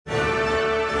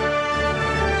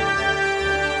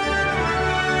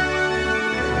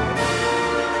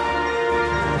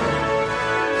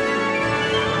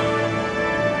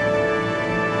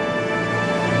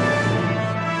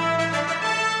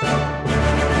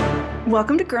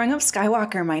Welcome to Growing Up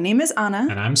Skywalker. My name is Anna.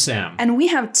 And I'm Sam. And we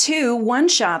have 2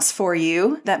 one-shots for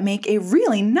you that make a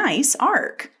really nice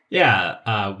arc.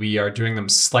 Yeah, we are doing them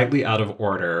slightly out of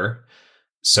order.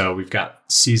 So we've got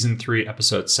Season 3,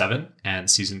 Episode 7 and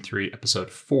Season 3,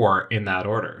 Episode 4 in that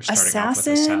order.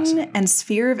 Assassin and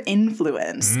Sphere of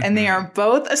Influence. Mm-hmm. And they are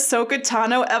both Ahsoka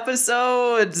Tano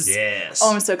episodes. Yes.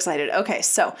 Oh, I'm so excited. Okay,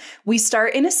 so we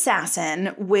start in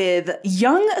Assassin with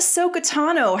young Ahsoka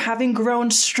Tano having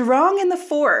grown strong in the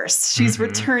Force. She's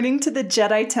returning to the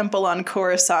Jedi Temple on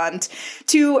Coruscant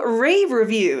to rave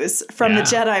reviews from the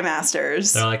Jedi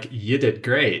Masters. They're like, you did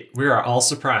great. We are all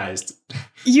surprised.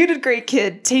 You did great,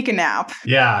 kid. Take a nap.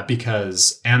 Yeah,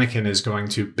 because Anakin is going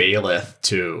to Baelith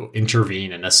to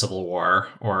intervene in a civil war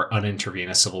or unintervene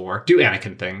a civil war. Do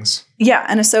Anakin things. Yeah,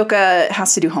 and Ahsoka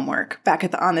has to do homework back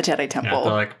on the Jedi Temple. Yeah,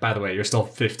 they're like, by the way, you're still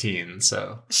 15,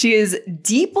 so. She is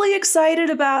deeply excited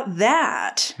about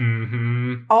that.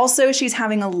 Mm-hmm. Also, she's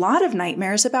having a lot of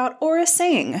nightmares about Aurra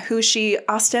Sing, who she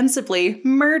ostensibly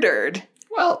murdered.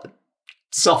 Well,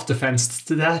 self-defense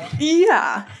to death.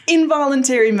 Yeah.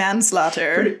 Involuntary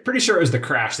manslaughter. Pretty sure it was the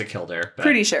crash that killed her. But.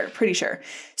 Pretty sure.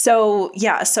 So,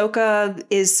 yeah, Ahsoka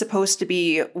is supposed to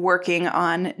be working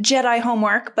on Jedi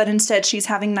homework, but instead she's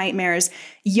having nightmares.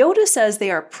 Yoda says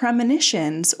they are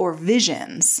premonitions or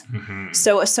visions. Mm-hmm.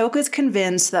 So Ahsoka's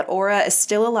convinced that Aurra is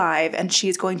still alive and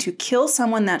she's going to kill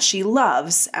someone that she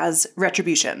loves as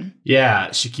retribution.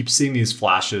 Yeah, she keeps seeing these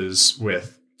flashes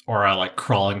with Aurra like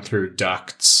crawling through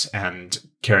ducts and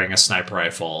carrying a sniper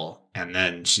rifle, and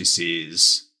then she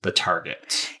sees the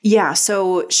target. Yeah,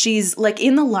 so she's like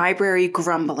in the library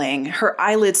grumbling. Her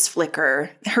eyelids flicker.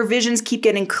 Her visions keep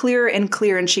getting clearer and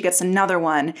clearer, and she gets another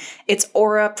one. It's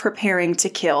Aurra preparing to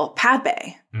kill Padme.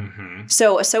 Mm-hmm.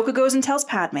 So Ahsoka goes and tells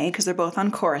Padme, because they're both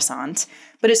on Coruscant.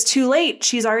 But it's too late.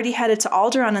 She's already headed to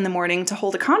Alderaan in the morning to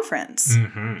hold a conference.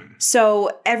 Mm-hmm. So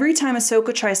every time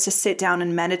Ahsoka tries to sit down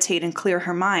and meditate and clear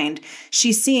her mind,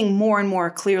 she's seeing more and more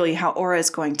clearly how Aurra is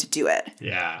going to do it.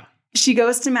 Yeah. She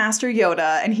goes to Master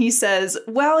Yoda and he says,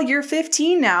 well, you're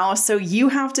 15 now, so you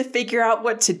have to figure out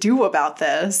what to do about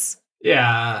this.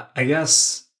 Yeah, I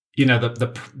guess, the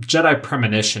Jedi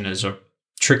premonition is a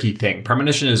tricky thing.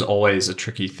 Premonition is always a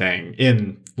tricky thing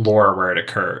in lore where it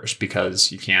occurs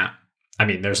because you can't,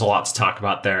 there's a lot to talk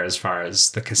about there as far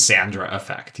as the Cassandra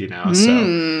effect,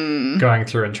 So going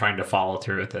through and trying to follow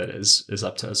through with it is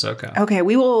up to Ahsoka. Okay,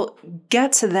 we will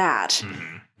get to that.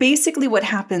 Mm-hmm. Basically what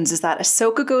happens is that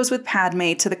Ahsoka goes with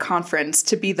Padme to the conference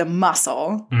to be the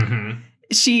muscle. Mm-hmm.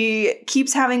 She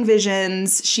keeps having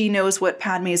visions. She knows what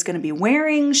Padme is going to be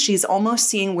wearing. She's almost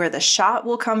seeing where the shot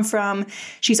will come from.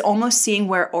 She's almost seeing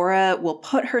where Aurra will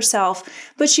put herself.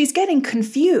 But she's getting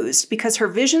confused because her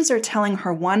visions are telling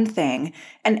her one thing,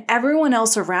 and everyone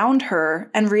else around her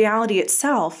and reality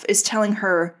itself is telling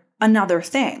her another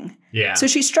thing. Yeah. So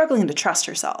she's struggling to trust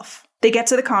herself. They get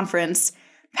to the conference.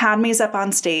 Padme's up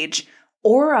on stage.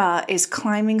 Aurra is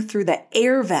climbing through the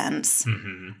air vents.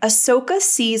 Mm-hmm. Ahsoka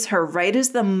sees her right as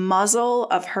the muzzle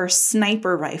of her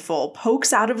sniper rifle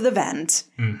pokes out of the vent.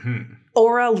 Mm-hmm.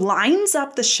 Aurra lines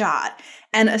up the shot,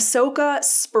 and Ahsoka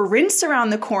sprints around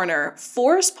the corner,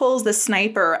 force pulls the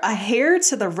sniper a hair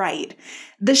to the right.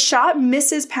 The shot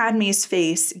misses Padme's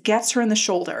face, gets her in the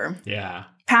shoulder. Yeah.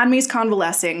 Padme's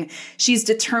convalescing. She's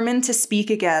determined to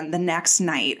speak again the next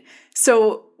night.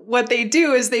 So what they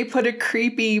do is they put a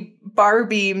creepy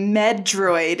Barbie med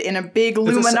droid in a big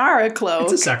Luminara cloak.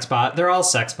 It's a sex bot. They're all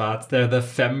sex bots. They're the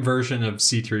femme version of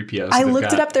C-3PO. So I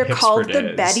looked it up. They're called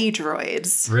the Betty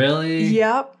droids. Really?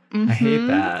 Yep. Mm-hmm. I hate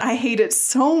that. I hate it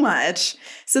so much.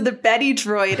 So the Betty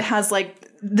droid has like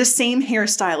the same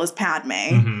hairstyle as Padme.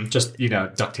 Mm-hmm. Just,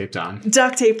 duct taped on.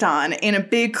 Duct taped on in a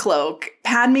big cloak.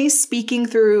 Padme's speaking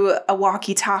through a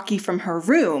walkie-talkie from her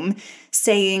room,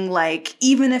 saying, like,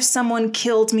 even if someone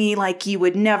killed me, like, you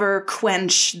would never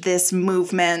quench this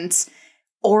movement.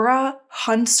 Aurra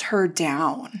hunts her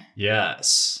down.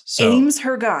 Yes. Aims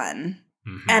her gun.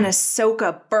 Mm-hmm. And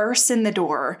Ahsoka bursts in the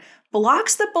door,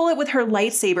 blocks the bullet with her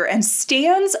lightsaber, and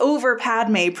stands over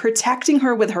Padme, protecting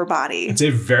her with her body. It's a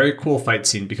very cool fight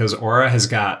scene because Aurra has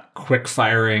got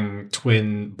quick-firing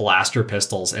twin blaster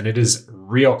pistols, and it is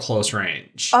real close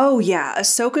range. Oh, yeah.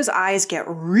 Ahsoka's eyes get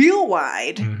real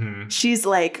wide. Mm-hmm. She's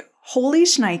like, holy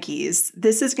shnikes,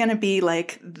 this is going to be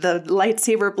like the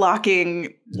lightsaber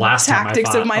blocking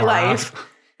tactics of my life.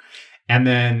 And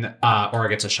then Aurra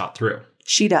gets a shot through.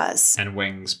 She does. And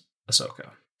wings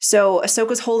Ahsoka. So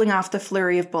Ahsoka's holding off the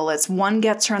flurry of bullets. One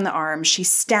gets her in the arm. She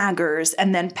staggers,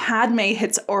 and then Padme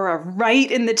hits Aurra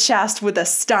right in the chest with a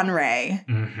stun ray.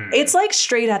 Mm-hmm. It's like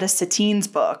straight out of Satine's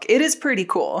book. It is pretty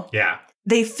cool. Yeah.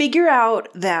 They figure out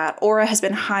that Aura has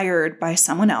been hired by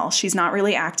someone else. She's not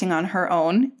really acting on her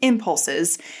own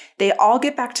impulses. They all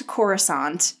get back to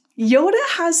Coruscant. Yoda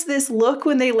has this look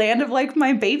when they land of like,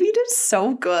 my baby did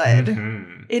so good.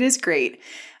 Mhm. It is great.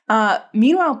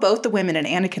 Meanwhile, both the women in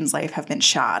Anakin's life have been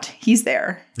shot. He's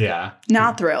there. Yeah.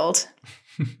 Not thrilled.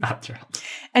 Not thrilled.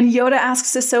 And Yoda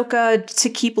asks Ahsoka to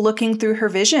keep looking through her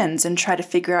visions and try to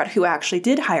figure out who actually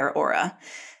did hire Aura.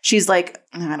 She's like,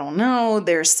 I don't know,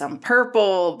 there's some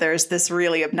purple, there's this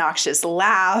really obnoxious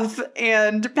laugh,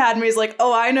 and Padme's like,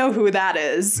 oh, I know who that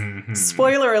is. Mhm.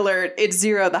 Spoiler alert, it's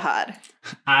Zero the Hutt.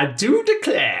 I do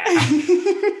declare.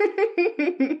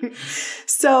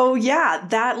 So yeah,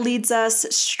 that leads us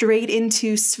straight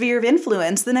into Sphere of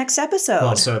Influence, the next episode.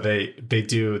 Well, so they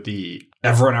do the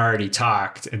everyone already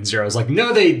talked, and Zero's like,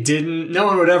 no, they didn't. No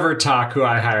one would ever talk who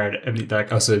I hired. And they're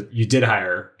like, oh, so you did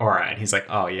hire Aura? And he's like,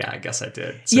 oh yeah, I guess I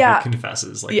did. So Yeah. he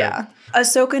confesses. Like, yeah.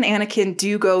 Ahsoka and Anakin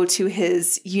do go to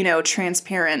his,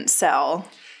 transparent cell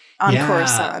on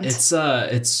Coruscant.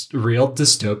 It's real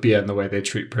dystopia in the way they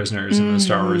treat prisoners in the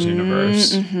Star Wars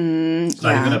universe. It's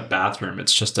not even a bathroom.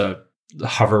 It's just a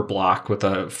hover block with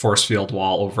a force field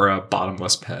wall over a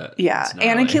bottomless pit. Yeah, It's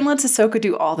gnarly. Anakin lets Ahsoka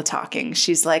do all the talking.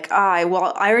 She's like, I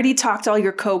already talked to all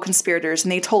your co-conspirators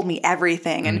and they told me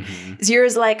everything. And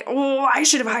Zero's like, oh, I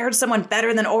should have hired someone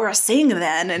better than Aura Singh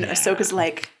then. And Yeah. Ahsoka's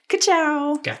like,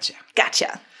 ka-chow.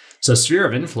 Gotcha. So Sphere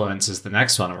of Influence is the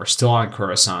next one. We're still on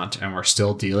Coruscant, and we're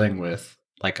still dealing with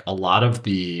like a lot of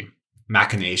the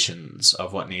machinations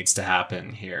of what needs to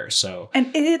happen here. So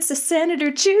And it's a Senator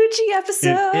Chuchi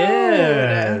episode.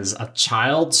 it is a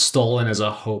child stolen is a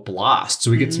hope lost.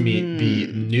 So we get to meet the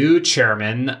new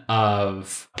chairman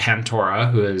of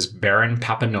Pantora, who is Baron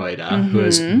Papanoida, who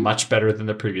is much better than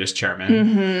the previous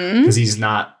chairman because he's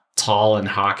not tall and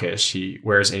hawkish. He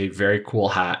wears a very cool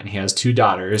hat, and he has two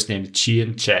daughters named Chi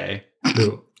and Che,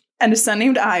 who And a son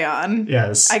named Ion.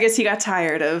 yes, I guess he got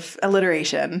tired of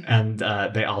alliteration. and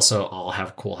they also all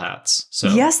have cool hats. So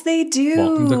Yes, they do.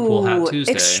 welcome to Cool Hat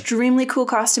Tuesday. Extremely cool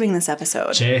costuming this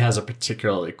episode. Che has a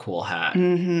particularly cool hat.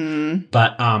 Mm-hmm.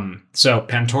 But so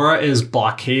Pantora is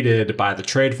blockaded by the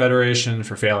Trade Federation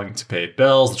for failing to pay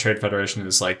bills. The Trade Federation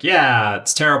is like, yeah,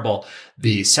 it's terrible.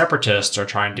 The Separatists are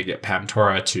trying to get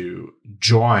Pantora to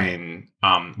join,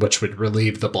 which would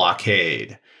relieve the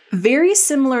blockade. Very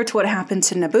similar to what happened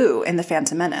to Naboo in The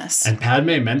Phantom Menace. And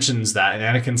Padme mentions that, and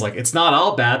Anakin's like, it's not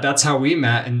all bad. That's how we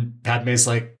met. And Padme's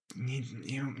like,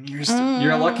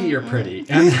 you're lucky you're pretty.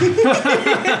 And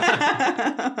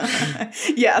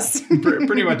Yes.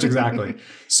 pretty much exactly.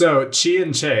 So Chi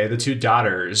and Che, the two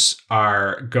daughters,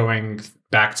 are going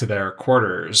back to their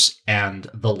quarters, and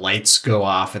the lights go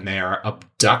off and they are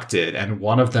abducted, and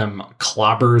one of them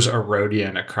clobbers a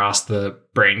Rodian across the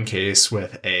brain case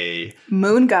with a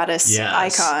Moon goddess Yes.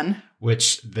 icon.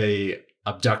 which the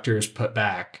abductors put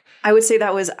back. I would say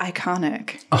that was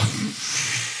iconic.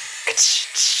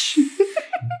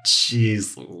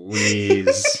 Jeez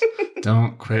Louise.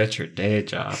 Don't quit your day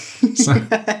job. So,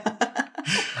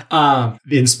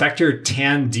 the Inspector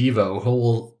Tan Devo,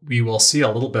 who we will see a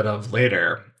little bit of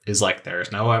later, is like,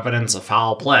 there's no evidence of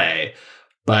foul play.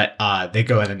 But they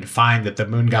go in and find that the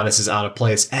moon goddess is out of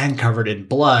place and covered in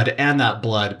blood, and that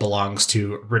blood belongs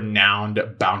to renowned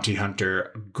bounty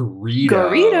hunter Greedo.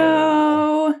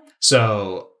 Greedo.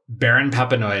 So Baron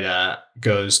Papanoida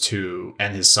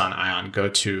and his son Ion go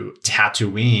to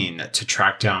Tatooine to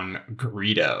track down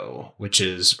Greedo, which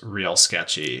is real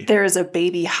sketchy. There's a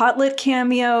baby Hotlet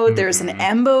cameo. There's an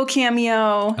Embo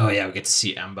cameo. Oh yeah, we get to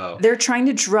see Embo. They're trying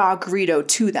to draw Greedo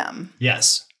to them.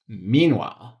 Yes.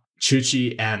 Meanwhile,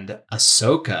 Chuchi and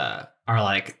Ahsoka are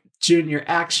like, Junior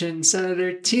Action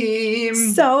Senator Team.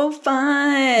 So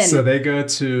fun. So they go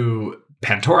to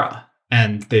Pantora,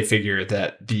 and they figure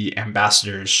that the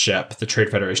ambassador's ship, the Trade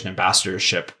Federation ambassador's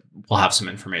ship, will have some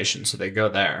information. So they go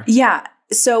there. Yeah.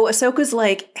 So Ahsoka's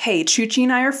like, hey, Chuchi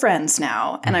and I are friends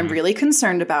now, and I'm really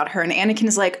concerned about her. And Anakin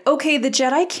is like, okay, the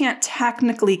Jedi can't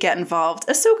technically get involved.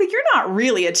 Ahsoka, you're not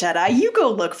really a Jedi. You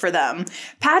go look for them.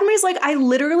 Padme's like, I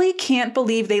literally can't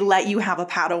believe they let you have a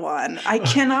Padawan. I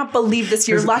cannot believe this.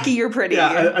 You're lucky you're pretty.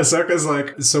 Yeah, Ahsoka's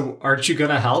like, so aren't you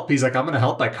going to help? He's like, I'm going to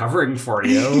help by covering for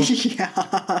you.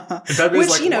 Yeah. Which,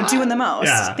 like, doing the most.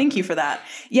 Yeah. Thank you for that.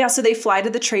 Yeah, so they fly to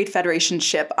the Trade Federation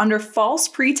ship under false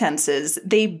pretenses.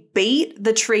 They bait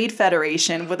the Trade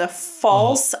Federation with a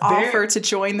false offer to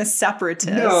join the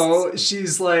Separatists. No,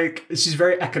 she's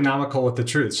very economical with the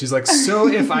truth. She's like, so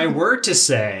if I were to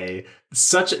say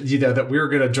such, that we were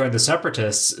going to join the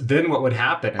Separatists, then what would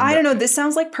happen? I don't know. This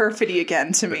sounds like perfidy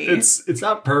again to me. It's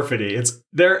not perfidy.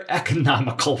 They're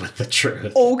economical with the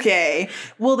truth. Okay.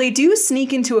 Well, they do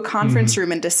sneak into a conference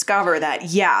room and discover that,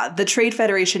 the Trade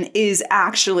Federation is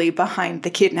actually behind the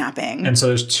kidnapping. And so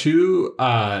there's two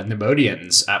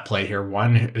Neimoidians at play here.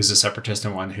 One is a Separatist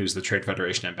and one who's the Trade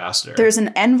Federation ambassador. There's an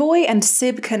envoy and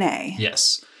Sib Kane.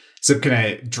 Yes. Sib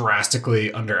Kane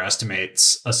drastically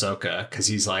underestimates Ahsoka because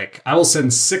he's like, I will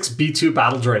send 6 B-2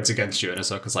 battle droids against you. And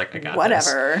Ahsoka's like, I got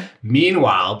Whatever. this.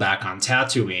 Meanwhile, back on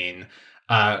Tatooine,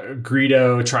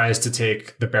 Greedo tries to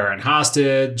take the Baron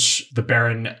hostage. The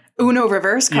Baron... Uno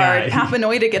reverse card.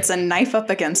 Papanoida gets a knife up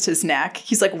against his neck.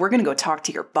 He's like, we're going to go talk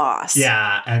to your boss.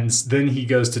 Yeah, and then he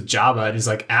goes to Jabba and he's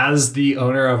like, as the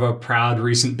owner of a proud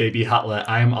recent baby Huttlet,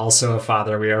 I am also a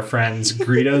father. We are friends.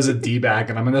 Greedo's a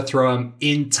D-bag, and I'm going to throw him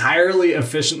entirely,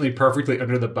 efficiently, perfectly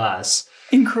under the bus.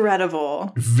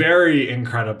 Incredible. Very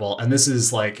incredible. And this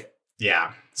is like,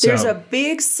 There's a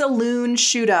big saloon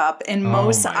shoot up in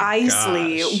Mos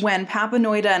Eisley when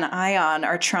Papanoida and Ion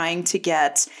are trying to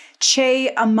get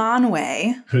Che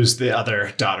Amanwe, who's the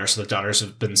other daughter. So the daughters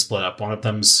have been split up. One of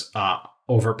them's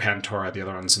over Pantora, the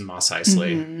other one's in Mos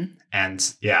Eisley. And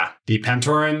the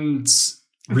Pantorans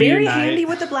very reunite. handy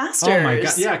with the blasters. Oh my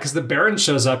god, yeah, because the Baron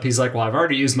shows up. He's like, well, I've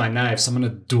already used my knife, so I'm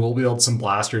going to dual wield some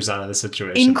blasters out of the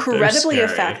situation. Incredibly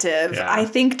effective. Yeah. I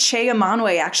think Che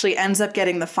Amanwe actually ends up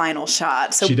getting the final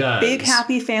shot. So she does. Big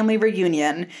happy family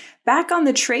reunion. Back on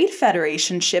the Trade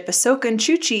Federation ship, Ahsoka and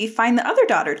Chuchi find the other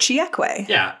daughter, Chiekwe.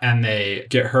 Yeah, and they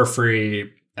get her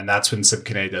free. And that's when Sib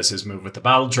Kane does his move with the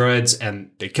battle droids,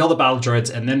 and they kill the battle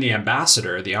droids. And then the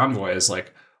ambassador, the envoy, is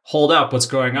like, hold up, what's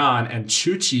going on? And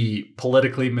Chuchi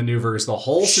politically maneuvers the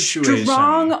whole situation.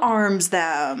 Strong arms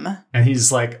them. And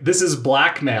he's like, this is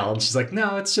blackmail. And she's like,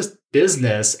 no, it's just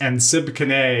business. And Sib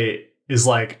Kane is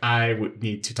like, I would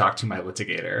need to talk to my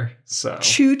litigator. So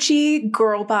Chuchi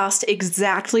girl bossed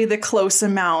exactly the close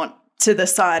amount to the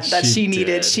sun that she needed.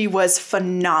 Did. She was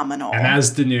phenomenal. And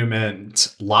as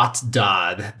denouement, Lot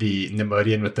Dodd, the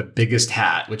Neimoidian with the biggest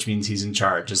hat, which means he's in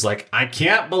charge, is like, I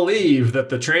can't believe that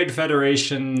the Trade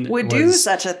Federation would do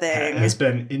such a thing. Has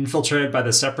been infiltrated by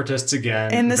the Separatists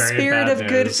again. In the spirit of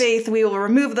good faith, we will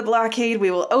remove the blockade.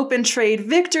 We will open trade.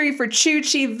 Victory for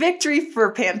Chuchi. Victory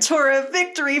for Pantora.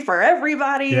 Victory for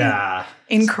everybody. Yeah.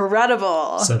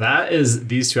 Incredible. So that is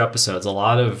these 2 episodes. A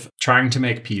lot of trying to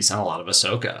make peace and a lot of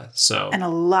Ahsoka. And a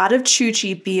lot of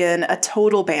Chuchi being a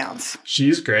total bamf.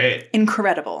 She's great.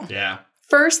 Incredible. Yeah.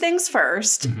 First things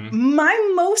first,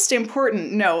 my most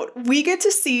important note, we get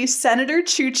to see Senator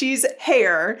Chuchi's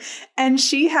hair, and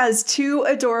she has 2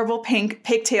 adorable pink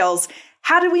pigtails.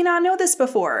 How did we not know this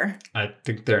before? I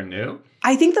think they're new.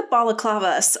 I think the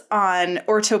balaclavas on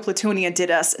Orto Plutonia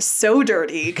did us so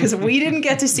dirty because we didn't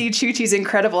get to see Chuchi's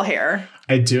incredible hair.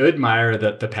 I do admire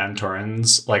that the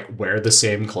Pantorans wear the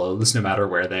same clothes no matter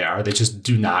where they are. They just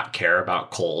do not care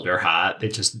about cold or hot. They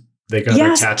go to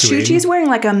Tatooine. Chuchi's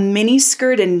wearing a mini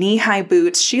skirt and knee-high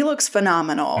boots. She looks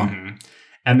phenomenal. Mm-hmm.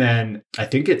 And then I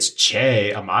think it's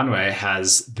Che Amanwe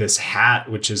has this hat,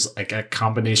 which is like a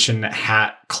combination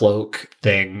hat cloak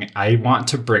thing. I want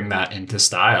to bring that into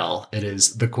style. It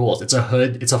is the coolest. It's a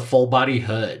hood. It's a full body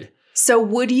hood. So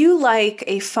would you like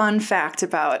a fun fact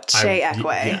about Che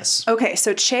Ekwe? Yes. Okay,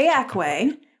 so Che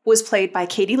Ekwe was played by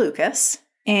Katie Lucas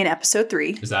in episode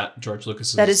 3. Is that George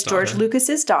Lucas's daughter? That is daughter? George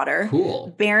Lucas's daughter.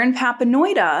 Cool. Baron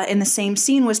Papanoida in the same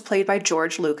scene was played by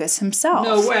George Lucas himself.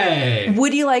 No way.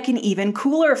 Would you like an even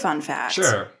cooler fun fact?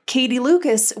 Sure. Katie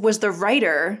Lucas was the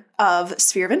writer of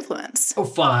Sphere of Influence. Oh,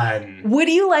 fun. Would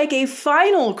you like a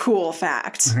final cool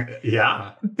fact?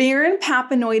 Yeah. Baron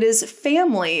Papanoida's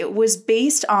family was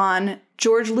based on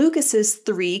George Lucas's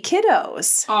 3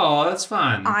 kiddos. Oh, that's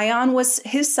fun. Ion was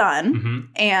his son,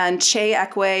 and Che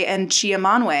Ekwe and Chi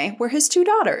Amanwe were his 2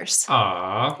 daughters.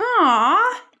 Aww.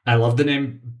 Aww. I love the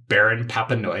name Baron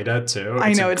Papanoida, too.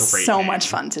 I know, it's so much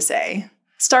fun to say.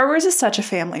 Star Wars is such a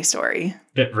family story.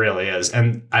 It really is.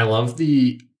 And I love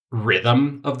the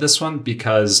rhythm of this one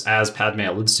because, as Padme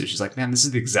alludes to, she's like, man, this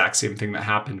is the exact same thing that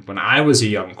happened when I was a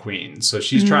young queen. So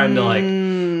she's trying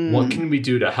to what can we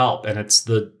do to help? And it's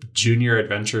the junior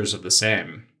adventures of the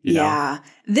same. You know?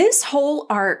 This whole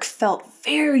arc felt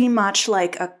very much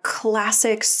like a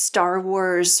classic Star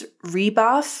Wars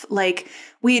rebuff.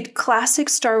 We had classic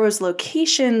Star Wars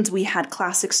locations. We had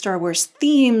classic Star Wars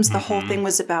themes. The whole thing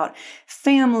was about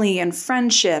family and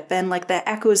friendship and the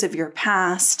echoes of your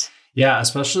past. Yeah,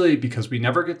 especially because we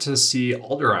never get to see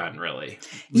Alderaan, really.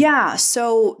 Yeah,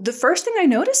 so the first thing I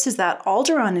noticed is that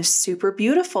Alderaan is super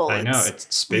beautiful. I know,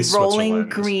 it's space rolling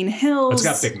Switzerland. green hills. It's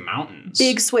got big mountains.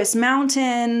 Big Swiss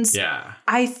mountains. Yeah.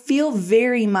 I feel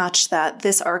very much that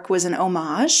this arc was an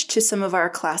homage to some of our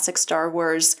classic Star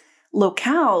Wars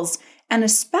locales, and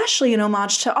especially an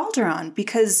homage to Alderaan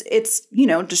because it's,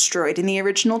 destroyed in the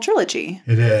original trilogy.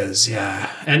 It is, yeah.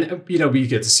 And, we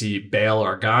get to see Bail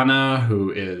Organa,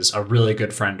 who is a really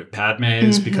good friend of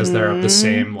Padme's because they're of the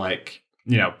same,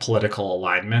 political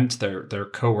alignment. They're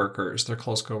co-workers. They're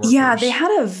close co-workers. Yeah, they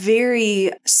had a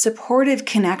very supportive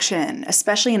connection,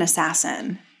 especially in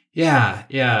Assassin. Yeah.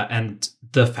 And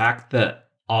the fact that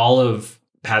all of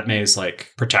Padme's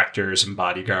protectors and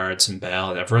bodyguards and Bail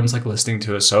and everyone's listening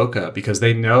to Ahsoka because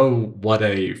they know what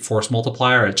a force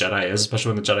multiplier a Jedi is,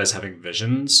 especially when the Jedi's having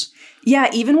visions.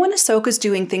 Yeah, even when Ahsoka's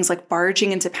doing things like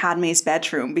barging into Padme's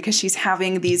bedroom because she's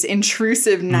having these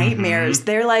intrusive nightmares,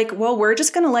 they're like, well, we're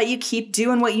just going to let you keep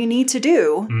doing what you need to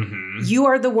do. You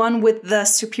are the one with the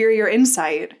superior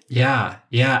insight. Yeah.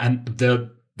 And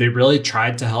they really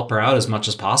tried to help her out as much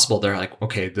as possible. They're like,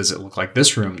 okay, does it look like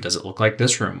this room? Does it look like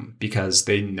this room? Because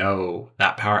they know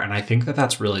that power. And I think that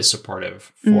that's really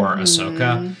supportive for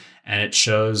Ahsoka. And it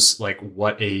shows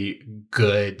what a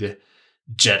good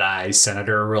Jedi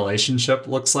Senator relationship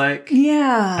looks like.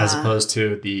 Yeah. As opposed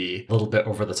to the little bit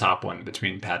over the top one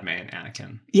between Padme and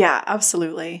Anakin. Yeah,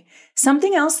 absolutely.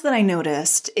 Something else that I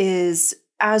noticed is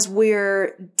as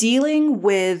we're dealing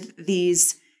with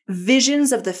these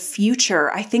visions of the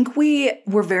future, I think we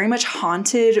were very much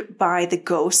haunted by the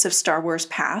ghosts of Star Wars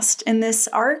past in this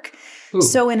arc. Ooh,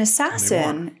 so in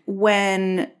Assassin,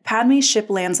 when Padme's ship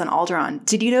lands on Alderaan,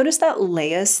 did you notice that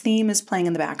Leia's theme is playing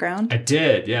in the background? I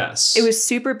did, yes. It was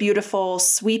super beautiful,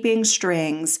 sweeping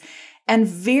strings. And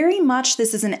very much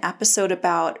this is an episode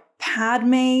about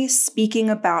Padme speaking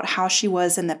about how she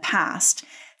was in the past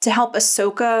to help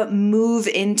Ahsoka move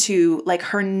into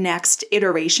her next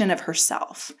iteration of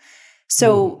herself.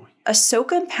 So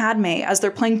Ahsoka and Padme, as they're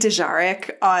playing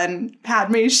Dejarik on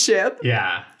Padme's ship.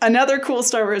 Yeah. Another cool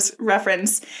Star Wars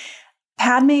reference.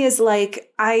 Padme is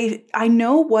like, I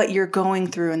know what you're going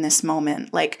through in this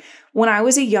moment. When I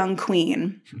was a young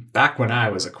queen. Back when I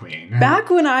was a queen. Back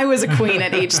when I was a queen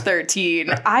at age 13,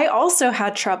 I also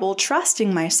had trouble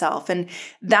trusting myself. And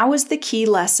that was the key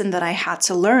lesson that I had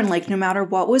to learn. No matter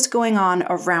what was going on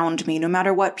around me, no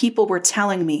matter what people were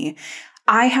telling me,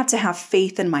 I had to have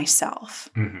faith in myself.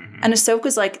 And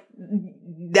Ahsoka's like,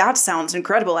 that sounds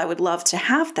incredible. I would love to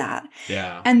have that.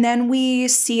 Yeah. And then we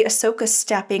see Ahsoka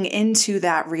stepping into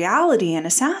that reality in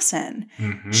Assassin.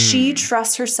 She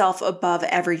trusts herself above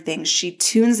everything. She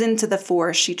tunes into the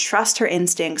Force. She trusts her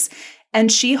instincts.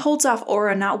 And she holds off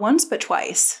Aura not once, but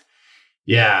twice.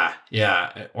 Yeah.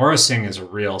 Aura Singh is a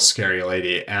real scary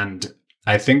lady. And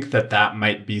I think that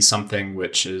might be something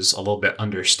which is a little bit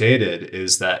understated,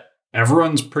 is that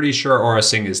everyone's pretty sure Aura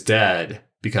Singh is dead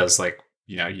because,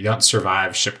 you don't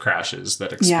survive ship crashes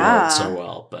that explode so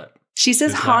well. But she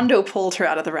says Hondo pulled her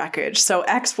out of the wreckage. So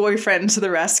ex-boyfriend to the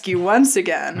rescue once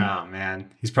again. Oh, man.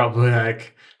 He's probably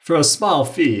like, for a small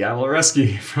fee, I will rescue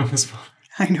you from this moment.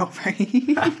 I know,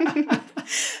 right?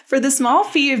 For the small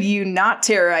fee of you not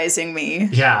terrorizing me.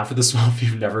 Yeah, for the small fee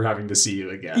of never having to see you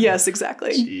again. Yes,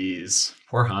 exactly. Jeez.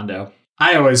 Poor Hondo.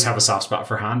 I always have a soft spot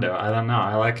for Hondo. I don't know.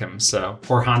 I like him. So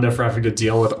poor Hondo for having to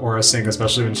deal with Aura Singh,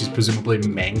 especially when she's presumably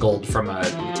mangled from a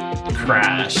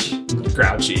crash.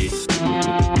 Grouchy.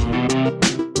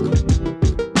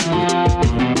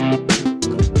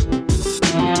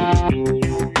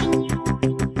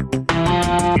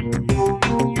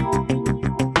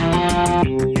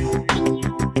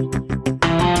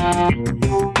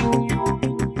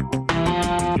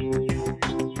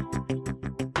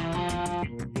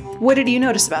 What did you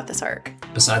notice about this arc?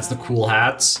 Besides the cool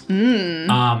hats,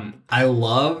 I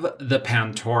love the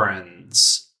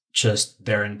Pantorans, just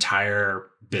their entire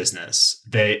business.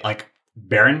 They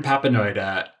Baron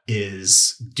Papanoida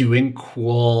is doing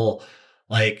cool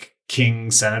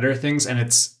king senator things, and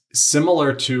it's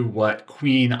similar to what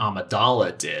Queen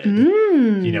Amidala did.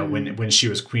 When she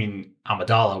was Queen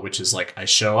Amidala, which is I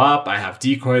show up, I have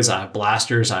decoys, I have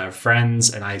blasters, I have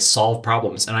friends, and I solve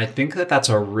problems. And I think that that's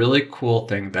a really cool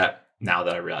thing that, now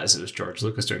that I realize it was George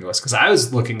Lucas doing this, because I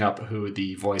was looking up who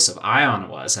the voice of Ion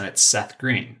was, and it's Seth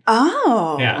Green.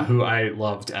 Oh. Yeah, who I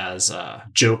loved as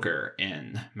Joker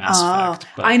in Mass Effect.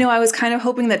 But I know, I was kind of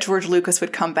hoping that George Lucas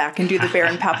would come back and do the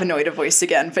Baron Papanoida voice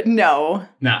again, but no.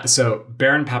 No, so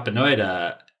Baron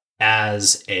Papanoida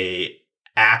as a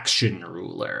action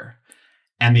ruler.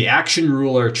 And the action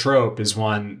ruler trope is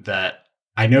one that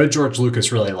I know George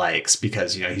Lucas really likes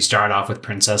because, he started off with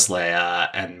Princess Leia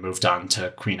and moved on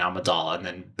to Queen Amidala and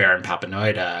then Baron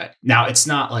Papanoida. Now, it's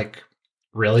not like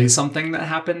really something that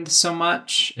happened so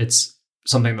much. It's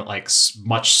something that like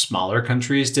much smaller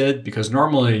countries did, because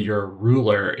normally your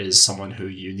ruler is someone who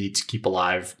you need to keep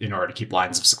alive in order to keep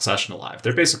lines of succession alive.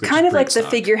 They're basically kind of like the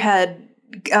stock. figurehead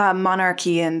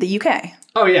monarchy in the UK.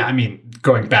 Oh, yeah. I mean,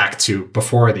 going back to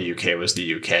before the UK was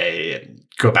the UK, and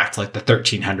go back to like the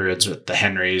 1300s with the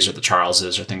Henrys or the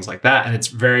Charleses or things like that. And it's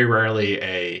very rarely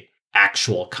a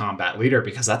actual combat leader,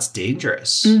 because that's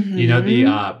dangerous.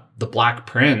 Mm-hmm. The Black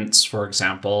Prince, for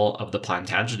example, of the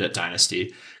Plantagenet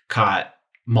dynasty, caught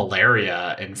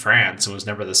malaria in France and was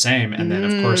never the same. And then,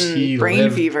 of course, brain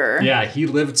fever. Yeah, he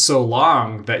lived so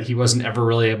long that he wasn't ever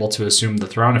really able to assume the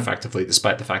throne effectively,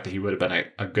 despite the fact that he would have been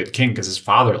a good king because his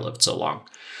father lived so long.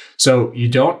 So you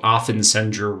don't often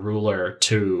send your ruler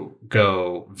to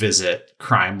go visit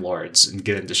crime lords and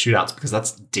get into shootouts, because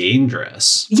that's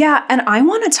dangerous. Yeah, and I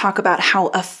want to talk about how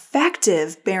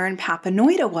effective Baron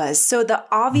Papanoida was. So the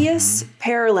obvious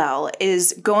parallel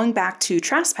is going back to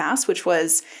Trespass, which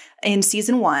was in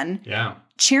season 1. Yeah.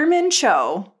 Chairman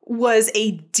Cho was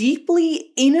a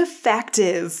deeply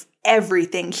ineffective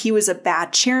everything. He was a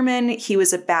bad chairman. He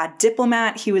was a bad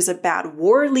diplomat. He was a bad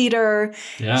war leader.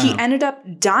 Yeah. He ended up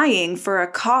dying for a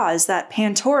cause that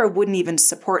Pantora wouldn't even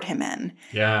support him in.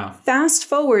 Yeah. Fast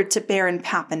forward to Baron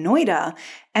Papanoida,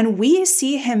 and we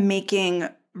see him making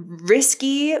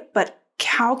risky but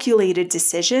calculated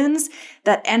decisions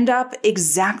that end up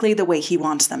exactly the way he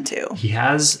wants them to. He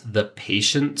has the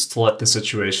patience to let the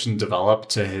situation develop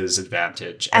to his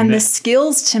advantage. And the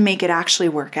skills to make it actually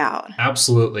work out.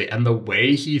 Absolutely. And the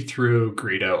way he threw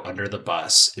Greedo under the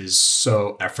bus is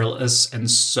so effortless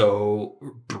and so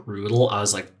brutal. I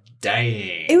was like,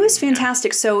 dang. It was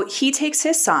fantastic. So he takes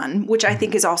his son, which I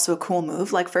think is also a cool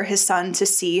move, like for his son to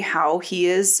see how he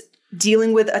is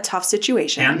dealing with a tough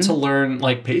situation. And to learn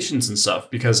like patience and stuff,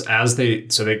 because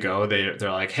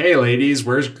they're like, hey ladies,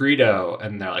 where's Greedo?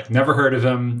 And they're like, never heard of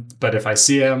him, but if I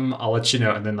see him, I'll let you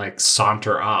know. And then like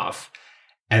saunter off.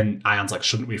 And Ion's like,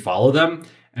 shouldn't we follow them?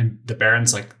 And the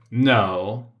Baron's like,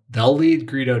 no, they'll lead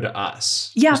Greedo to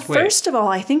us. Yeah, first of all,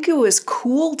 I think it was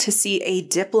cool to see a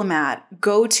diplomat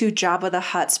go to Jabba the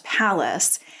Hutt's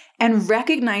palace and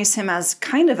recognize him as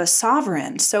kind of a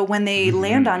sovereign. So when they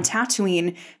land on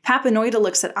Tatooine, Papanoida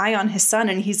looks at Ion, his son,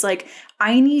 and he's like,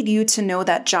 I need you to know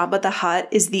that Jabba the Hutt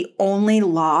is the only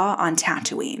law on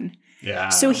Tatooine. Yeah.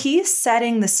 So he's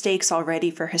setting the stakes already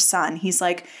for his son. He's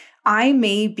like, I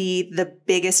may be the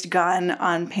biggest gun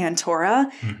on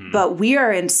Pantora, but we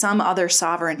are in some other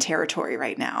sovereign territory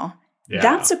right now. Yeah.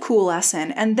 That's a cool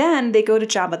lesson. And then they go to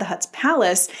Jabba the Hutt's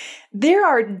palace. There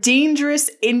are dangerous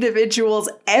individuals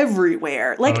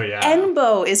everywhere. Like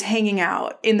Embo is hanging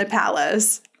out in the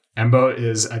palace. Embo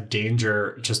is a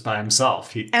danger just by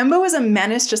himself. Embo is a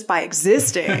menace just by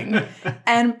existing.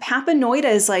 And Papanoida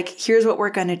is like, here's what we're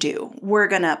going to do. We're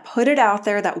going to put it out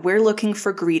there that we're looking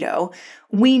for Greedo.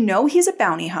 We know he's a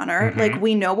bounty hunter. Like,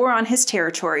 we know we're on his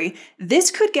territory.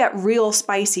 This could get real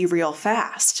spicy real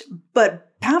fast. But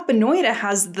Papanoida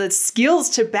has the skills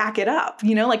to back it up.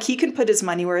 You know, like he can put his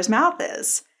money where his mouth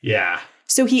is. Yeah.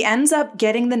 So he ends up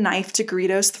getting the knife to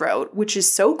Greedo's throat, which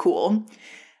is so cool.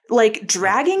 Like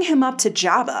dragging him up to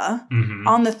Jabba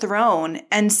on the throne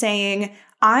and saying,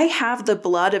 I have the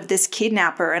blood of this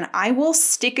kidnapper and I will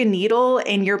stick a needle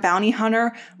in your bounty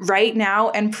hunter right now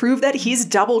and prove that he's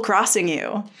double crossing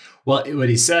you. Well, what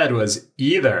he said was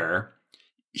either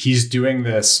he's doing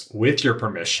this with your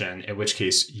permission, in which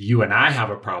case you and I have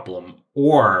a problem,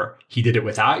 or he did it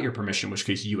without your permission, in which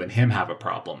case you and him have a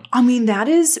problem. I mean, that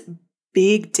is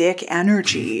big dick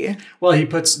energy. Well, he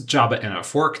puts Jabba in a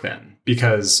fork then,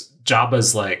 because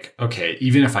Jabba's like, okay,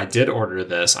 even if I did order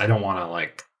this, I don't want to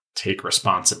like take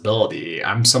responsibility.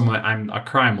 I'm a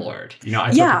crime lord. You know,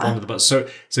 I throw people under the bus. So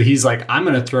he's like, I'm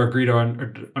going to throw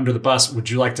Greedo under the bus. Would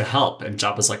you like to help? And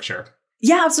Jabba's like, sure.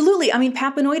 Yeah, absolutely. I mean,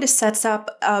 Papanoida sets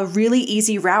up a really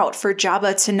easy route for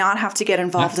Jabba to not have to get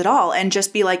involved at all and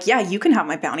just be like, yeah, you can have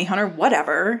my bounty hunter,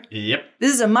 whatever. Yep.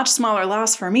 This is a much smaller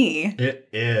loss for me. It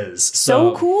is.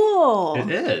 So cool.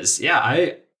 It is.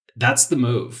 Yeah, that's the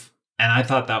move. And I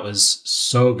thought that was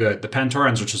so good. The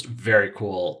Pantorans were just very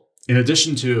cool. In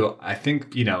addition to, I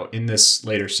think, you know, in this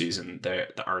later season, the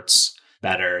art's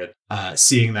better.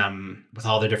 Seeing them with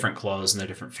all their different clothes and their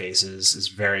different faces is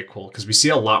very cool, because we see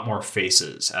a lot more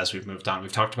faces as we've moved on.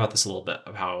 We've talked about this a little bit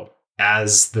of how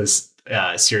as this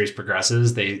series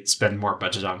progresses, they spend more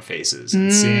budget on faces.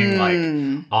 And seeing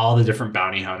like all the different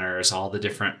bounty hunters, all the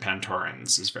different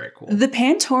Pantorans is very cool. The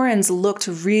Pantorans looked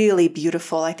really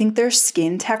beautiful. I think their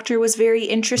skin texture was very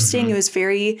interesting. It was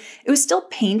still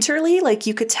painterly. Like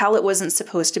you could tell it wasn't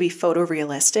supposed to be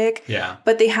photorealistic. Yeah.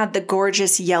 But they had the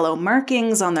gorgeous yellow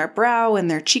markings on their brow and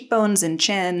their cheekbones and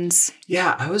chins.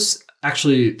 Yeah, I was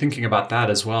actually thinking about that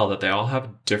as well, that they all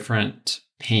have different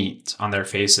paint on their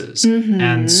faces.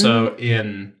 And so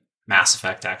in Mass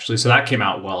Effect, actually, so that came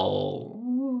out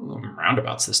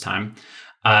roundabouts this time.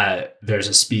 There's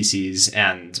a species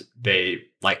and they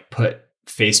like put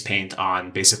face paint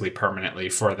on basically permanently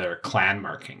for their clan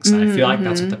markings. And I feel like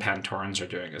that's what the Pantorans are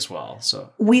doing as well.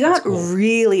 So we got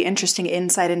really interesting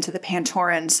insight into the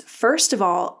Pantorans. First of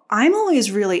all, I'm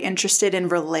always really interested in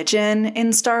religion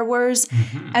in Star Wars.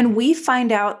 And we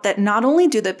find out that not only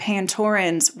do the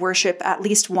Pantorans worship at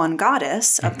least one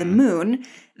goddess of the moon,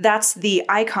 that's the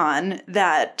icon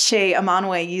that Che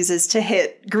Amanwe uses to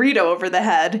hit Greedo over the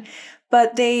head.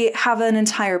 But they have an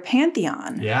entire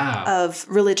pantheon of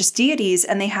religious deities,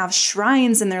 and they have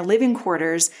shrines in their living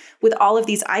quarters with all of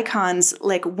these icons,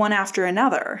 like one after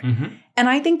another. And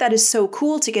I think that is so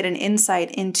cool to get an insight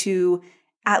into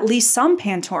at least some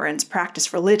Pantorans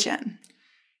practice religion.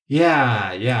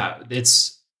 Yeah.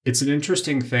 It's an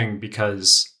interesting thing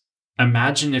because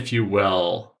imagine, if you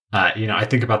will, I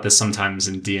think about this sometimes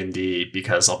in D&D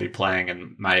because I'll be playing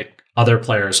and my other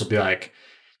players will be like,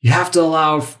 you have to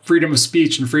allow freedom of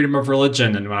speech and freedom of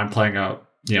religion. And when I'm playing a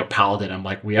paladin, I'm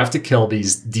like, we have to kill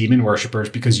these demon worshippers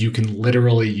because you can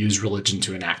literally use religion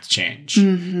to enact change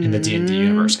in the D&D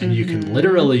universe. And you can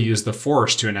literally use the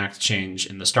Force to enact change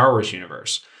in the Star Wars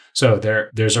universe. So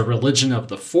there's a religion of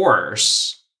the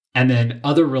Force. And then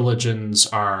other religions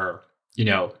are,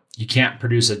 you can't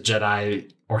produce a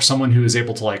Jedi or someone who is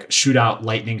able to like shoot out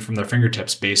lightning from their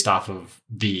fingertips based off of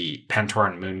the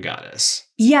Pantoran moon goddess.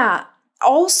 Yeah.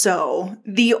 Also,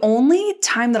 the only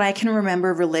time that I can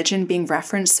remember religion being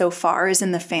referenced so far is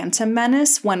in The Phantom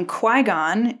Menace when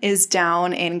Qui-Gon is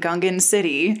down in Gungan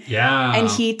City. Yeah. And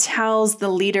he tells the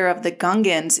leader of the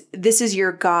Gungans, this is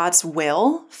your God's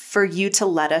will for you to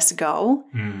let us go.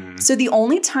 So the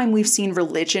only time we've seen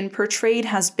religion portrayed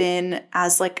has been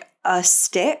as like a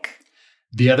stick.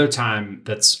 The other time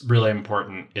that's really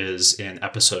important is in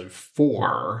episode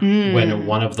 4 when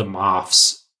one of the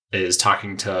Moffs is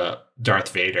talking to Darth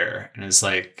Vader and is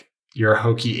like, your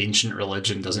hokey ancient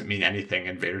religion doesn't mean anything.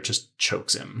 And Vader just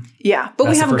chokes him. Yeah, but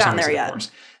we haven't gotten there yet.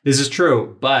 This is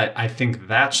true. But I think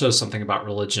that shows something about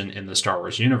religion in the Star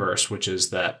Wars universe, which is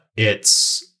that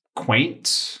it's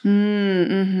quaint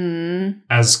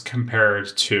as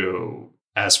compared to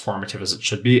as formative as it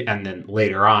should be. And then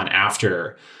later on,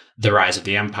 after the rise of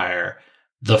the Empire,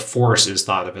 the Force is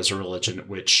thought of as a religion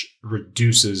which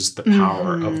reduces the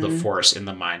power of the Force in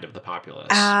the mind of the populace.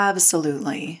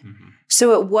 Absolutely.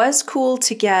 So it was cool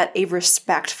to get a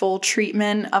respectful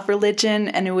treatment of religion,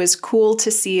 and it was cool to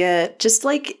see it just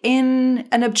like in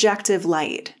an objective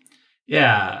light.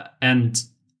 Yeah, and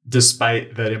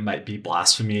despite that it might be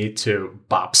blasphemy to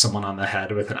bop someone on the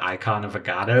head with an icon of a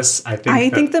goddess, I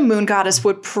think the moon goddess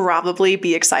would probably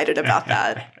be excited about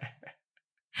that.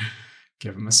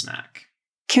 Give him a smack.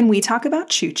 Can we talk about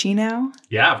Chuchi now?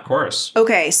 Yeah, of course.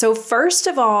 Okay, so first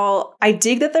of all, I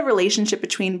dig that the relationship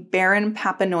between Baron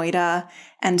Papanoida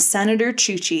and Senator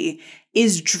Chuchi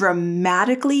is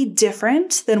dramatically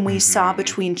different than we saw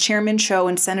between Chairman Cho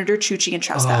and Senator Chuchi and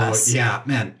Trespass. Oh, yeah,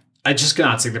 man. I just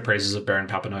cannot sing the praises of Baron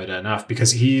Papanoida enough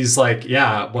because he's like,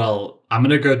 yeah, well, I'm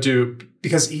going to go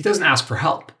because he doesn't ask for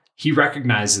help. He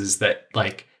recognizes that,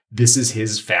 like, this is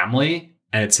his family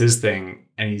and it's his thing.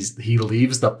 And he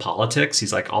leaves the politics.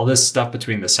 He's like, all this stuff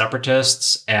between the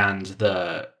Separatists and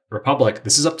the Republic,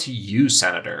 this is up to you,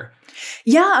 Senator.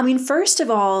 Yeah, I mean, first of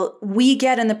all, we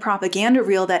get in the propaganda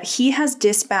reel that he has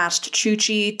dispatched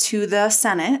Chuchi to the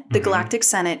Senate, the Galactic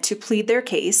Senate, to plead their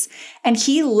case, and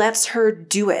he lets her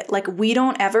do it. Like, we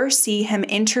don't ever see him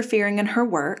interfering in her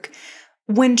work.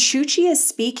 When Chuchi is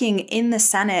speaking in the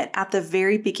Senate at the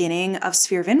very beginning of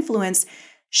Sphere of Influence,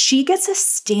 she gets a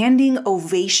standing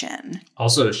ovation.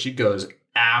 Also, she goes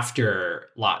after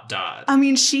Lot Dodd. I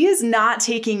mean, she is not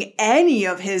taking any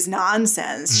of his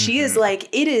nonsense. She is like,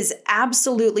 it is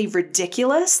absolutely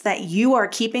ridiculous that you are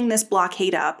keeping this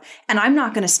blockade up, and I'm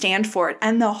not going to stand for it.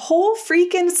 And the whole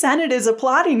freaking Senate is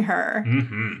applauding her.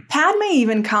 Padme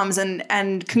even comes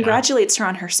and congratulates her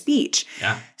on her speech.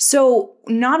 Yeah. So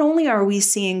not only are we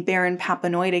seeing Baron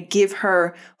Papanoida give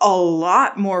her a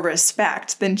lot more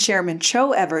respect than Chairman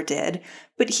Cho ever did,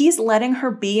 but he's letting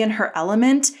her be in her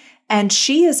element. And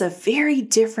she is a very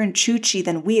different Chuchi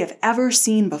than we have ever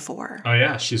seen before. Oh,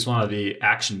 yeah. She's one of the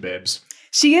action babes.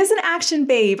 She is an action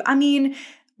babe. I mean,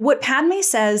 what Padme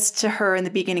says to her in the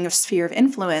beginning of Sphere of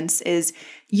Influence is,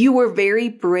 you were very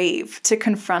brave to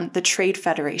confront the Trade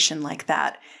Federation like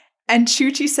that. And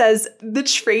Chuchi says, the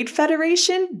Trade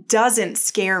Federation doesn't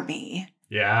scare me.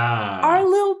 Yeah. Our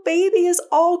little baby is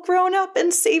all grown up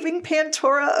and saving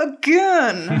Pantora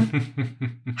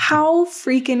again. How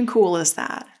freaking cool is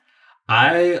that?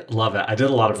 I love it. I did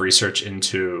a lot of research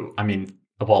into,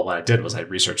 what I did was I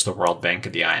researched the World Bank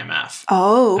and the IMF.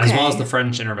 Oh, okay. As well as the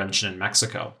French intervention in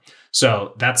Mexico.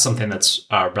 So that's something that's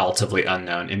relatively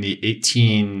unknown. In the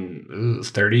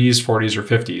 1830s, 40s, or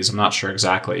 50s, I'm not sure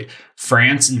exactly,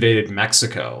 France invaded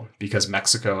Mexico because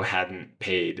Mexico hadn't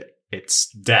paid its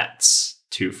debts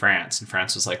to France. And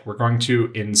France was like, we're going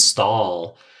to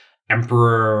install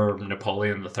Emperor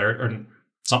Napoleon III, or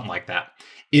something like that,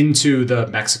 into the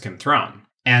Mexican throne.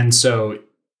 And so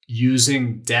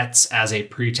using debts as a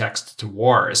pretext to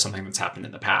war is something that's happened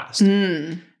in the past.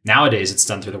 Nowadays, it's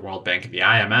done through the World Bank and the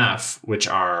IMF, which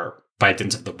are, by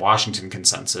dint of the Washington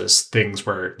Consensus, things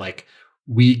where, like,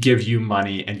 we give you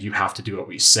money and you have to do what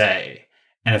we say.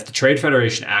 And if the Trade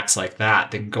Federation acts like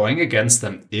that, then going against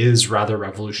them is rather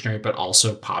revolutionary, but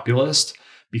also populist,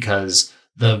 because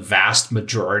the vast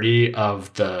majority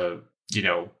of the,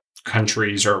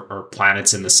 countries or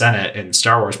planets in the Senate in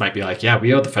Star Wars might be like, yeah,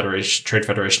 we owe the Trade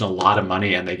Federation a lot of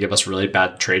money and they give us really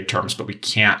bad trade terms, but we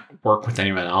can't work with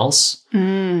anyone else.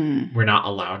 We're not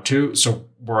allowed to. So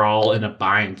we're all in a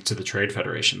bind to the Trade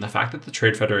Federation. The fact that the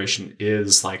Trade Federation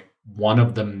is like one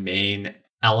of the main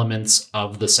elements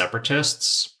of the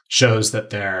Separatists shows that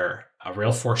they're a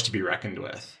real force to be reckoned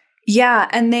with. Yeah,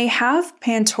 and they have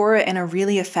Pantora in a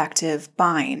really effective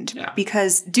bind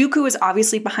because Dooku is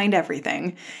obviously behind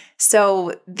everything.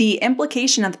 So the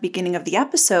implication at the beginning of the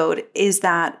episode is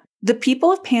that the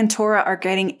people of Pantora are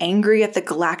getting angry at the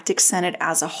Galactic Senate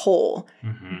as a whole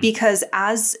because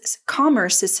as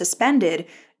commerce is suspended,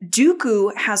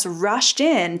 Dooku has rushed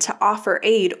in to offer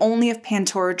aid only if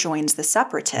Pantora joins the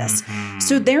Separatists.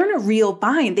 So they're in a real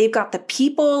bind. They've got the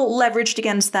people leveraged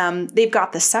against them. They've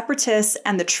got the Separatists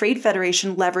and the Trade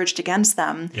Federation leveraged against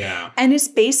them. Yeah. And it's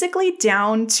basically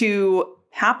down to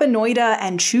Hapanoida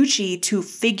and Chuchi to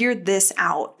figure this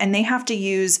out. And they have to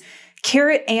use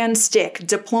carrot and stick,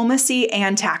 diplomacy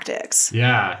and tactics.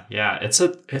 Yeah. It's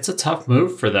a tough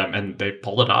move for them, and they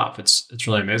pulled it off. It's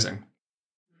really amazing.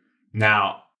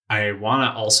 Now, I want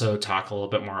to also talk a little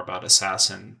bit more about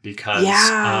Assassin because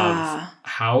of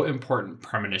how important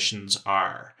premonitions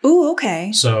are. Ooh,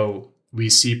 okay. So we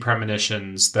see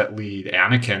premonitions that lead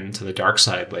Anakin to the dark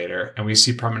side later, and we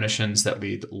see premonitions that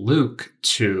lead Luke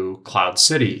to Cloud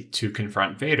City to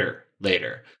confront Vader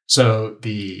later. So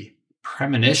the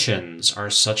premonitions are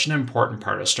such an important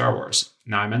part of Star Wars.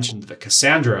 Now, I mentioned the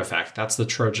Cassandra effect. That's the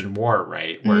Trojan War,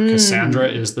 right? Where Cassandra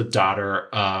is the daughter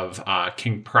of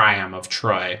King Priam of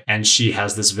Troy. And she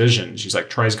has this vision. She's like,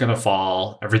 Troy's going to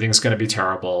fall. Everything's going to be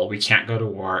terrible. We can't go to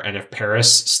war. And if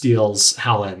Paris steals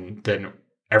Helen, then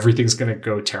everything's going to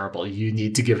go terrible. You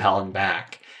need to give Helen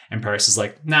back. And Paris is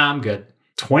like, nah, I'm good.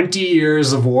 20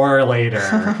 years of war later,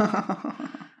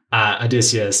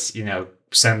 Odysseus,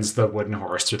 sends the wooden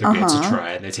horse through the gates of Troy,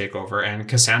 and they take over, and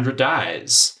Cassandra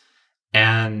dies.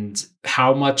 And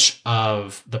how much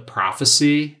of the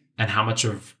prophecy and how much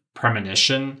of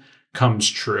premonition comes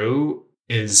true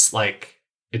is like,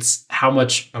 it's how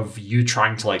much of you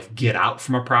trying to like get out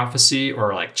from a prophecy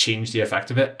or like change the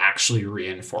effect of it actually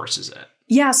reinforces it.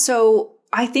 Yeah, so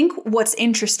I think what's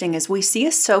interesting is we see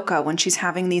Ahsoka when she's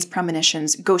having these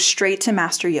premonitions go straight to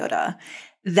Master Yoda.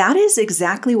 That is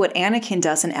exactly what Anakin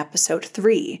does in episode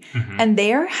 3. And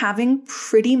they are having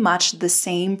pretty much the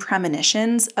same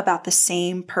premonitions about the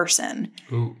same person.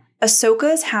 Ooh.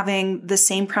 Ahsoka is having the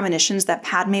same premonitions that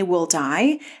Padme will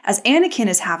die as Anakin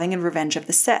is having in Revenge of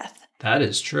the Sith. That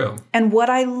is true. And what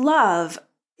I love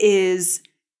is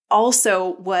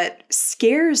also what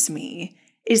scares me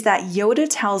is that Yoda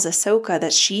tells Ahsoka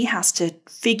that she has to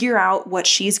figure out what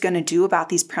she's going to do about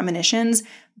these premonitions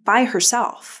by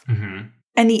herself.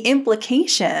 And the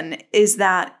implication is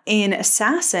that in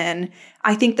Assassin,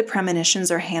 I think the premonitions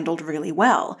are handled really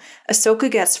well. Ahsoka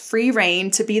gets free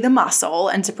reign to be the muscle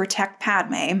and to protect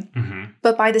Padme.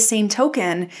 But by the same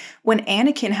token, when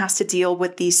Anakin has to deal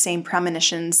with these same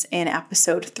premonitions in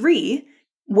episode 3,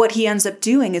 what he ends up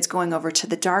doing is going over to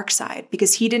the dark side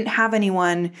because he didn't have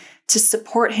anyone to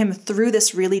support him through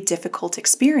this really difficult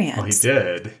experience. Well, he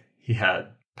did. He had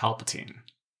Palpatine.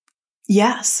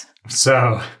 Yes.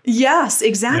 So. Yes,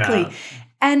 exactly. Yeah.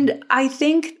 And I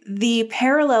think the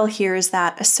parallel here is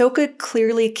that Ahsoka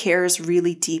clearly cares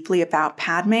really deeply about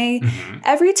Padme. Mm-hmm.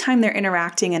 Every time they're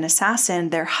interacting in Assassin,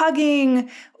 they're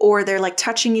hugging or they're like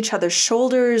touching each other's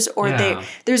shoulders or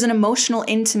there's an emotional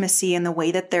intimacy in the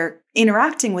way that they're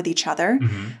interacting with each other.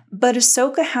 Mm-hmm. But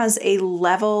Ahsoka has a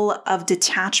level of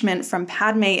detachment from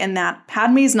Padme in that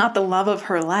Padme is not the love of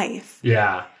her life.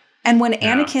 Yeah. And when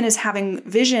Anakin is having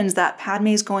visions that Padme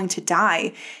is going to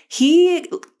die, he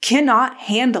cannot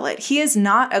handle it. He is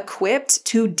not equipped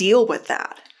to deal with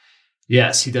that.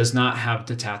 Yes, he does not have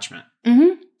detachment.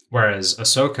 Mm-hmm. Whereas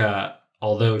Ahsoka,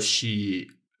 although she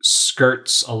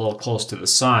skirts a little close to the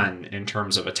sun in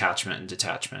terms of attachment and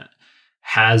detachment,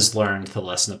 has learned the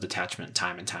lesson of detachment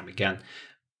time and time again.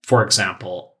 For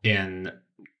example,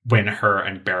 when her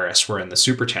and Barriss were in the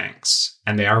super tanks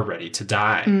and they are ready to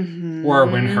die. Mm-hmm. Or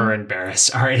when her and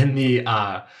Barriss are in the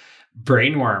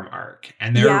brainworm arc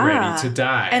and they're ready to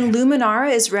die. And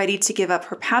Luminara is ready to give up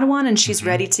her Padawan and she's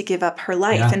ready to give up her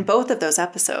life in both of those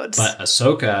episodes. But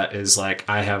Ahsoka is like,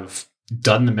 I have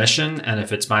done the mission and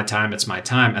if it's my time, it's my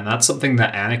time. And that's something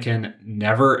that Anakin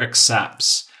never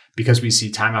accepts because we see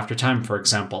time after time. For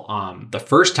example, the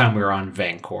first time we were on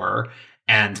Vancor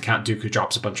and Count Dooku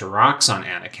drops a bunch of rocks on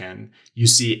Anakin, you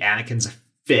see Anakin's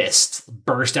fist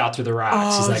burst out through the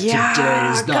rocks. He's like,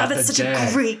 today is not the day. That's such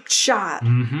a great shot.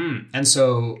 Mm-hmm. And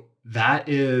so that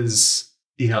is,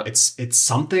 it's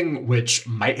something which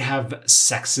might have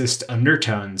sexist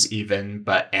undertones even,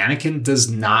 but Anakin does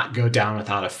not go down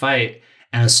without a fight.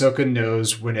 And Ahsoka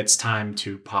knows when it's time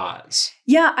to pause.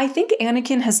 Yeah, I think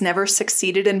Anakin has never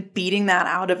succeeded in beating that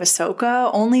out of Ahsoka,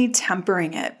 only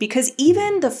tempering it. Because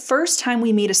even the first time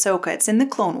we meet Ahsoka, it's in the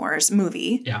Clone Wars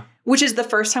movie. Yeah. Which is the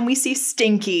first time we see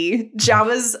Stinky,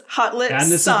 Jabba's Huttlet son.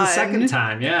 And this is the second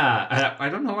time, yeah. I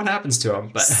don't know what happens to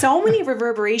him, but so many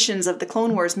reverberations of the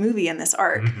Clone Wars movie in this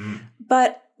arc. Mm-hmm.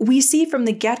 But we see from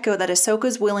the get-go that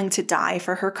Ahsoka's willing to die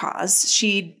for her cause.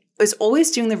 She is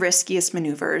always doing the riskiest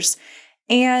maneuvers.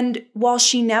 And while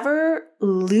she never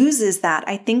loses that,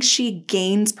 I think she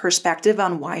gains perspective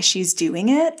on why she's doing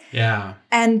it. Yeah.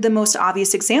 And the most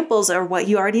obvious examples are what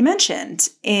you already mentioned.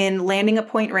 In Landing at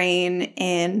Point Rain,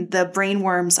 in the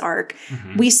Brainworms arc,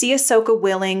 we see Ahsoka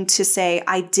willing to say,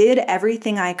 I did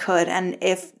everything I could. And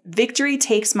if victory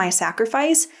takes my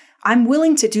sacrifice, I'm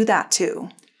willing to do that too.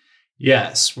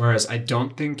 Yes. Whereas I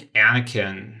don't think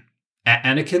Anakin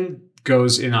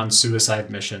goes in on suicide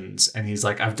missions and he's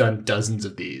like, I've done dozens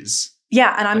of these.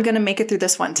 Yeah, and I'm going to make it through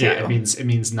this one too. Yeah, it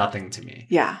means nothing to me.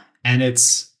 Yeah. And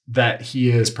it's that he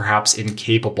is perhaps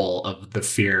incapable of the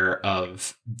fear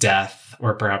of death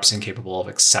or perhaps incapable of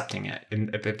accepting it,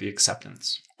 the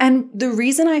acceptance. And the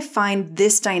reason I find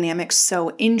this dynamic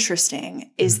so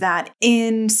interesting is that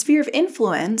in Sphere of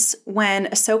Influence, when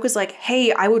Ahsoka's like,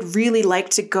 hey, I would really like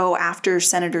to go after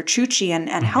Senator Chuchi and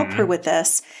help her with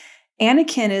this,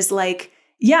 Anakin is like,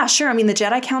 yeah, sure. I mean, the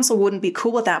Jedi Council wouldn't be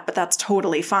cool with that, but that's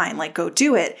totally fine. Like, go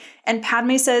do it. And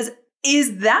Padme says,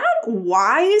 is that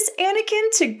wise, Anakin,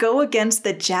 to go against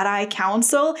the Jedi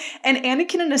Council? And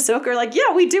Anakin and Ahsoka are like,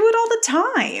 yeah, we do it all the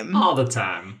time. All the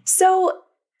time. So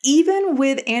even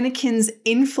with Anakin's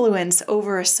influence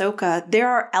over Ahsoka, there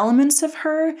are elements of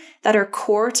her that are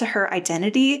core to her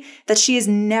identity that she has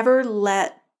never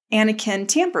let Anakin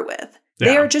tamper with.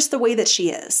 They are just the way that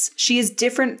she is. She is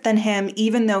different than him,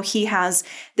 even though he has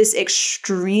this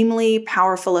extremely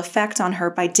powerful effect on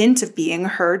her by dint of being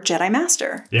her Jedi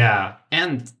Master. Yeah.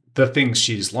 And the things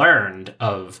she's learned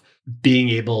of being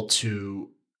able to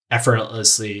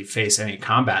effortlessly face any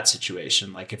combat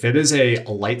situation. Like if it is a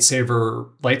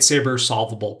lightsaber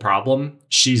solvable problem,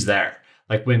 she's there.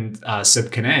 Like when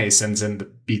Sib Kane sends in the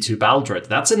B2 battle droid,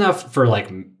 that's enough for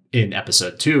like in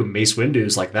episode 2, Mace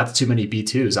Windu's like, that's too many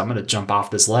B2s. I'm going to jump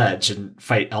off this ledge and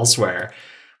fight elsewhere.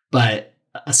 But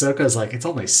Ahsoka's like, it's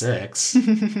only 6.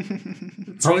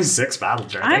 It's only 6 battle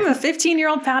droids. I'm a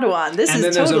 15-year-old Padawan. This and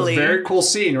is then totally... there's a very cool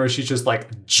scene where she just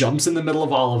like jumps in the middle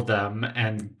of all of them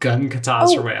and gun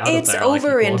katas her way out of there. It's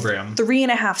over like in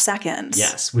 3.5 seconds.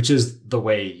 Yes, which is the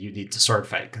way you need to sword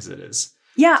fight because it is.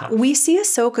 Yeah, tough. We see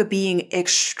Ahsoka being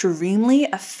extremely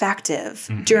effective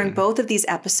during both of these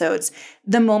episodes.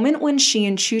 The moment when she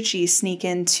and Chuchi sneak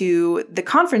into the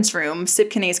conference room, Sib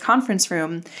Kane's conference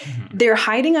room, they're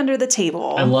hiding under the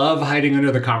table. I love hiding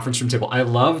under the conference room table. I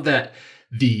love that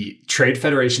the Trade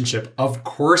Federation ship, of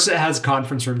course it has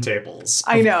conference room tables.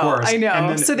 I know.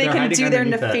 And so they can do their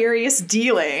nefarious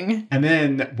dealing. And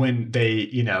then when they,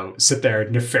 sit there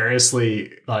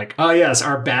nefariously like, oh yes,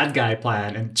 our bad guy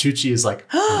plan. And Chuchi is like,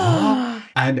 huh?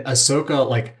 And Ahsoka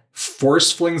like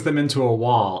force flings them into a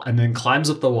wall and then climbs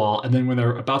up the wall. And then when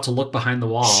they're about to look behind the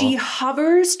wall, she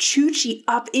hovers Chuchi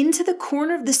up into the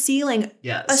corner of the ceiling.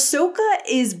 Yes. Ahsoka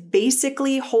is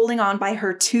basically holding on by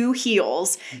her two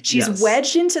heels. She's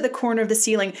wedged into the corner of the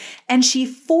ceiling and she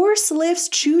force lifts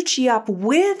Chuchi up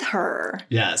with her.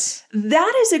 Yes.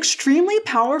 That is extremely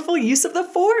powerful use of the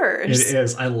Force. It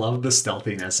is. I love the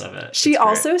stealthiness of it. She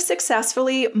also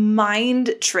successfully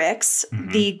mind tricks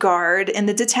the guard in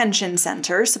the detention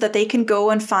center so that they can go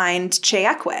and find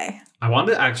Cheekwe. I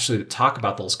wanted to actually talk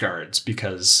about those guards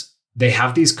because they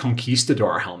have these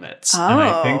conquistador helmets. Oh. And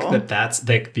I think that's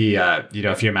like the,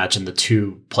 if you imagine the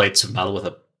two plates of metal with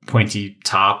a pointy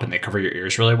top and they cover your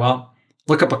ears really well,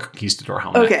 look up a conquistador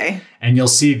helmet. Okay. And you'll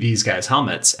see these guys'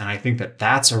 helmets. And I think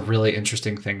that's a really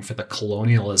interesting thing for the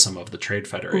colonialism of the Trade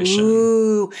Federation.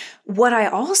 Ooh. What I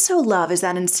also love is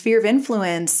that in Sphere of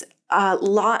Influence,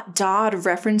 Lot Dodd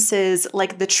references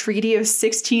like the Treaty of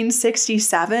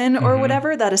 1667 or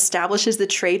whatever that establishes the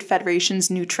Trade Federation's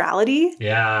neutrality.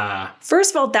 Yeah.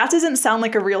 First of all, that doesn't sound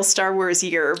like a real Star Wars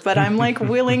year, but I'm like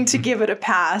willing to give it a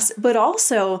pass. But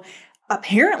also,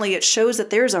 apparently it shows that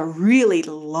there's a really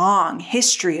long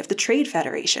history of the Trade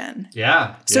Federation.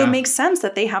 Yeah. So it makes sense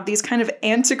that they have these kind of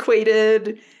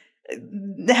antiquated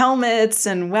helmets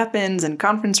and weapons and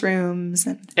conference rooms.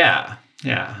 Yeah.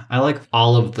 Yeah, I like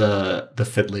all of the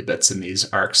fiddly bits in these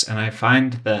arcs, and I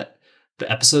find that the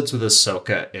episodes with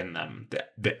Ahsoka in them,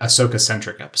 the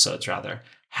Ahsoka-centric episodes rather,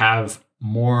 have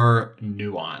more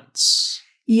nuance.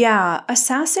 Yeah,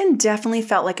 Assassin definitely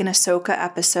felt like an Ahsoka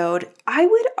episode. I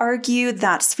would argue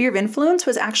that Sphere of Influence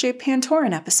was actually a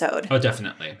Pantoran episode. Oh,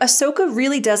 definitely. Ahsoka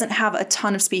really doesn't have a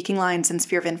ton of speaking lines in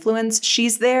Sphere of Influence.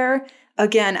 She's there,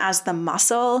 again, as the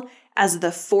muscle, as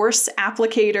the force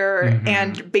applicator,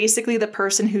 and basically the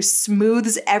person who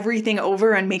smooths everything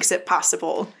over and makes it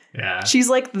possible. Yeah. She's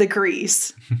like the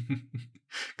grease.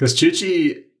 Because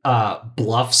Chuchi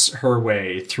bluffs her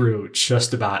way through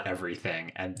just about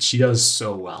everything, and she does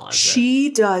so well at it. She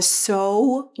does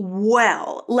so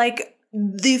well. Like,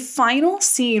 the final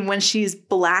scene when she's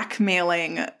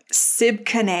blackmailing Sib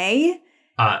Kane.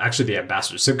 Actually, the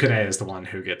ambassador. Sib Kane is the one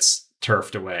who gets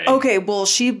turfed away. Okay, well,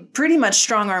 she pretty much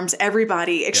strong arms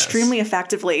everybody extremely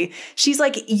effectively. She's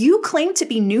like, you claim to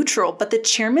be neutral, but the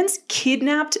chairman's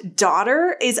kidnapped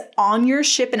daughter is on your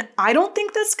ship, and I don't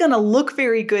think that's going to look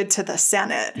very good to the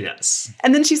Senate. Yes.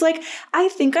 And then she's like, I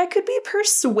think I could be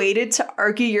persuaded to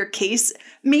argue your case.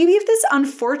 Maybe if this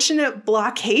unfortunate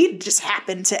blockade just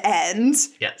happened to end.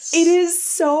 Yes. It is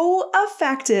so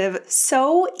effective,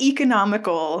 so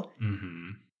economical.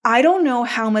 I don't know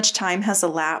how much time has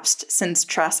elapsed since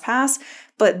Trespass,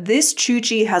 but this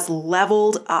Chuchi has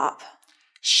leveled up.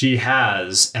 She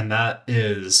has, and that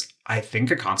is, I think,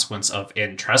 a consequence of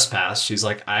in Trespass. She's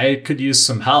like, I could use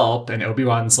some help, and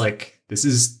Obi-Wan's like, this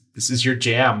is your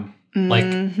jam. Like,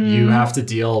 you have to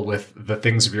deal with the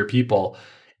things of your people.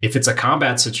 If it's a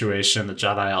combat situation, the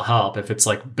Jedi will help. If it's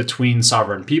like between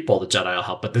sovereign people, the Jedi will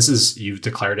help. But you've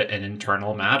declared it an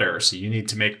internal matter, so you need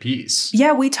to make peace.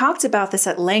 Yeah, we talked about this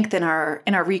at length in our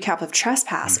recap of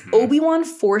Trespass. Obi-Wan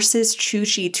forces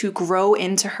Chuchi to grow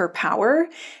into her power,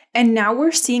 and now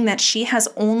we're seeing that she has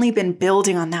only been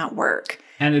building on that work.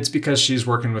 And it's because she's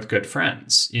working with good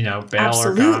friends. You know, Bail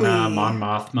Absolutely. Organa, Mon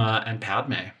Mothma, and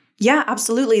Padme. Yeah,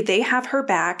 absolutely. They have her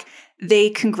back.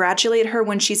 They congratulate her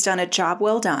when she's done a job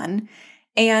well done.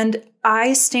 And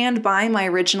I stand by my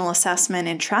original assessment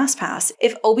in Trespass.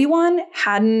 If Obi-Wan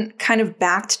hadn't kind of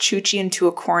backed Chuchi into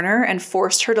a corner and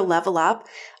forced her to level up,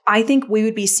 I think we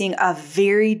would be seeing a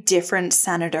very different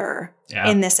senator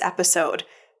in this episode.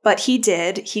 But he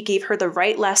did. He gave her the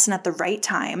right lesson at the right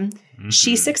time.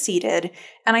 She succeeded.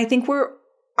 And I think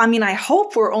I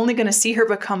hope we're only going to see her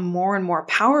become more and more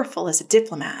powerful as a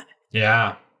diplomat.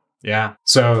 Yeah. Yeah.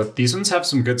 So these ones have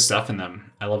some good stuff in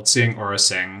them. I loved seeing Aurra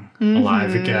Sing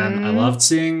alive again. I loved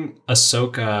seeing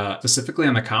Ahsoka specifically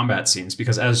on the combat scenes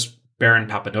because as Baron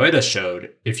Papanoida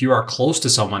showed, if you are close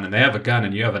to someone and they have a gun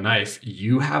and you have a knife,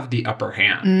 you have the upper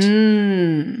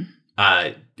hand.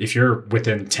 If you're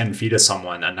within 10 feet of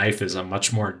someone, a knife is a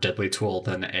much more deadly tool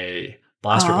than a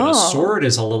blaster, but a sword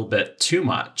is a little bit too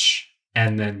much.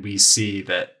 And then we see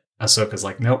that Ahsoka's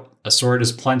like, nope, a sword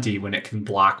is plenty when it can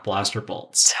block blaster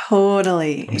bolts.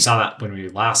 Totally. And we saw that when we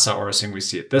last saw Aurra Sing. We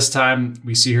see it this time.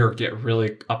 We see her get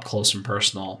really up close and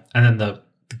personal. And then the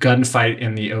gunfight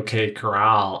in the OK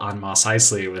Corral on Mos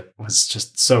Eisley was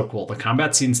just so cool. The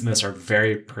combat scenes in this are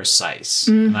very precise.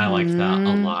 And I like that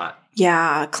a lot.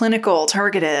 Yeah, clinical,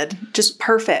 targeted, just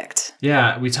perfect.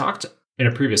 Yeah, we talked in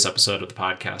a previous episode of the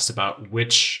podcast about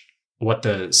which what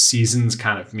the seasons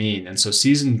kind of mean. And so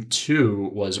season 2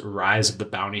 was Rise of the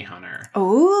Bounty Hunter.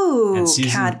 Oh,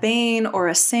 Cad Bane,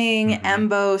 Aura Singh,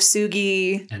 Embo,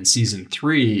 Sugi. And season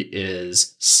 3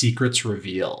 is Secrets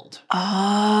Revealed. Oh.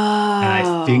 And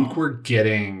I think we're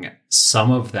getting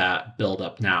some of that build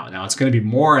up now. Now it's going to be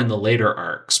more in the later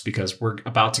arcs because we're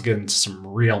about to get into some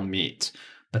real meat.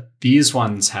 But these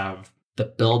ones have the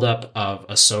build up of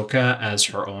Ahsoka as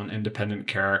her own independent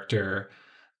character,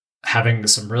 having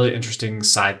some really interesting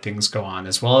side things go on,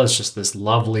 as well as just this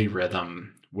lovely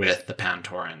rhythm with the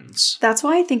Pantorans. That's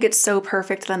why I think it's so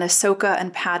perfect that Ahsoka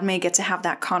and Padme get to have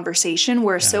that conversation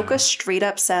where Ahsoka straight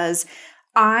up says,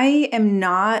 I am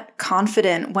not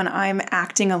confident when I'm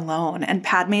acting alone. And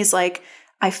Padme's like,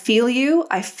 I feel you.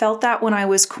 I felt that when I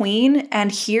was queen.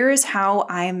 And here's how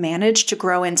I managed to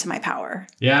grow into my power.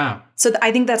 Yeah. So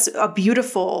I think that's a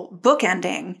beautiful book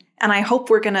ending. And I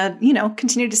hope we're going to,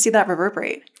 continue to see that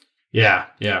reverberate. Yeah.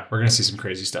 Yeah. We're going to see some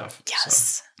crazy stuff.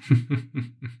 Yes. So.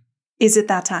 Is it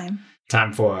that time?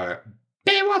 Time for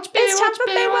Baywatch, It's time for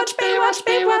Baywatch, Baywatch,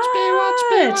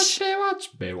 Baywatch, Baywatch,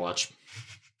 Baywatch.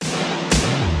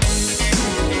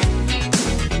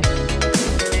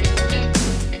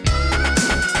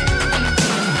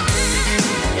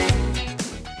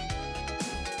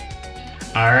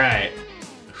 All right.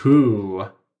 Who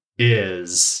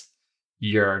is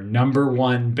your number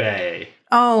one bae?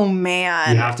 Oh,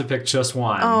 man. You have to pick just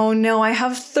one. Oh, no. I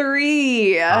have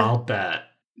 3. I'll bet.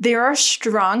 There are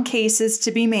strong cases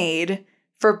to be made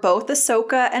for both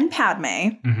Ahsoka and Padme.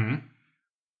 Mm-hmm.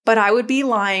 But I would be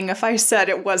lying if I said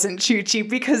it wasn't Chuchi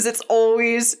because it's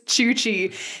always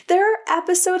Chuchi. There are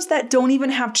episodes that don't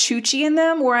even have Chuchi in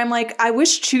them where I'm like, I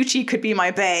wish Chuchi could be my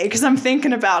bae because I'm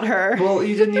thinking about her. Well,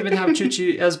 you didn't even have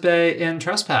Chuchi as bae in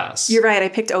Trespass. You're right. I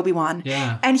picked Obi-Wan.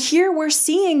 Yeah. And here we're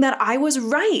seeing that I was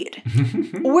right.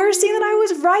 We're seeing that I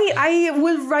was right. I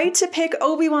was right to pick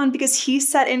Obi-Wan because he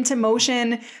set into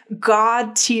motion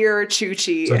God tier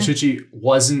Chuchi. So Chuchi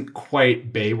wasn't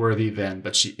quite bae-worthy then,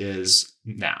 but she is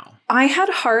now. I had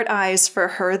heart eyes for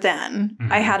her then.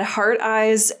 I had heart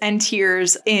eyes and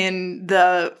tears in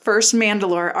the first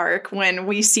Mandalore arc when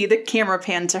we see the camera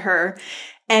pan to her.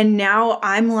 And now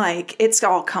I'm like, it's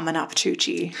all coming up,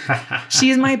 Chuchi.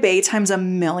 She's my bae times a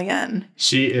million.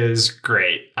 She is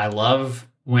great. I love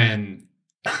when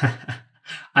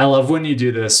you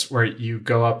do this where you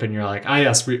go up and you're like,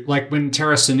 yes, like when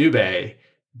Tara Sinube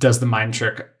does the mind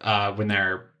trick when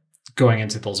they're going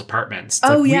into those apartments. It's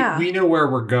like, we know where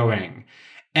we're going.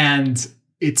 And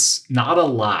it's not a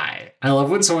lie. I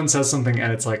love when someone says something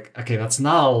and it's like, okay, that's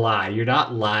not a lie. You're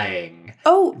not lying.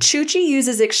 Oh, Chuchi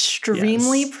uses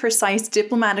extremely precise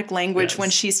diplomatic language when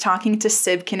she's talking to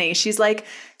Sib Kane. She's like,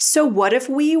 so what if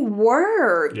we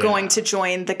were going to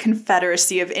join the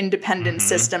Confederacy of Independent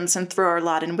Systems and throw our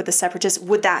lot in with the Separatists?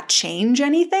 Would that change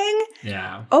anything?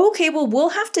 Yeah. Okay, well, we'll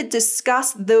have to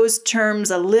discuss those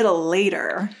terms a little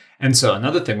later. And so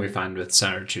another thing we find with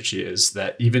Senator Chuchi is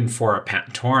that even for a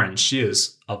Pantoran, she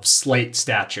is of slight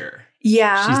stature.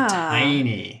 Yeah. She's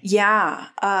tiny. Yeah.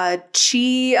 Chi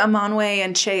Amanwe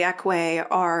and Che Ekwe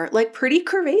are like pretty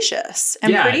curvaceous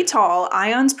and pretty tall.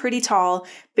 Ion's pretty tall.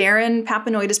 Baron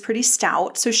Papanoid is pretty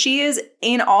stout. So she is,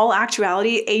 in all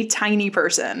actuality, a tiny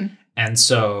person. And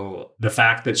so the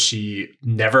fact that she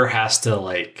never has to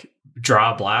like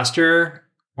draw a blaster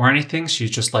or anything, she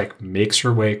just like makes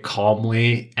her way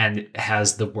calmly and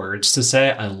has the words to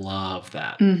say. I love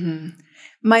that.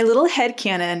 My little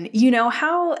headcanon, you know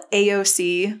how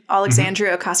AOC,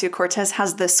 Alexandria Ocasio-Cortez,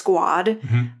 has the squad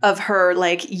of her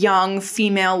like young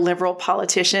female liberal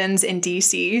politicians in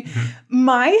DC?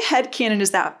 My headcanon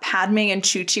is that Padme and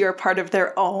Chuchi are part of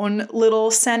their own little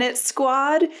Senate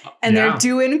squad and they're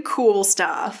doing cool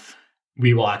stuff.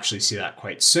 We will actually see that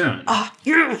quite soon. Oh,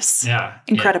 yes. Yeah.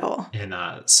 Incredible. In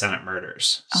Senate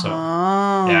Murders. So,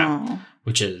 yeah.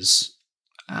 Which is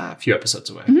a few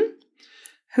episodes away.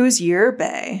 Who's your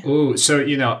bae? Ooh, so,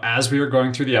 as we were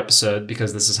going through the episode,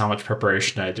 because this is how much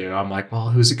preparation I do, I'm like, well,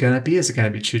 who's it going to be? Is it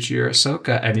going to be Chuchi or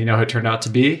Ahsoka? And you know who it turned out to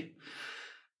be?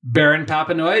 Baron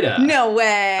Papanoida. No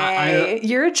way.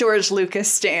 You're a George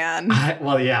Lucas stan.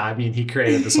 He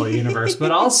created this whole universe,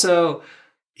 but also...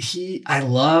 I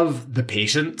love the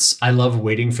patience. I love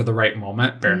waiting for the right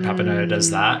moment. Baron Papanoida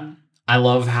does that. I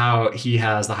love how he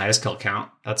has the highest kill count.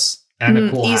 And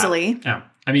a cool easily. Hat. Yeah.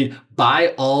 I mean, by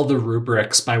all the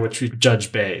rubrics by which we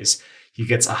judge baes, he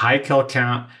gets a high kill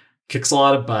count, kicks a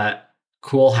lot of butt,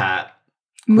 cool hat,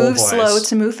 cool moves voice, slow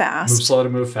to move fast.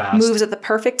 Moves at the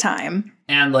perfect time.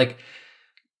 And like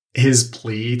his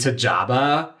plea to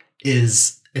Jabba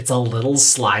it's a little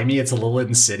slimy, it's a little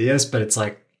insidious, but it's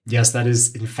like, yes, that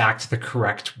is in fact the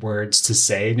correct words to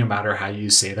say, no matter how you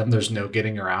say them. There's no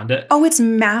getting around it. Oh, it's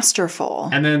masterful.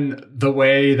 And then the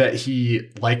way that he,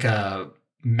 like a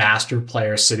master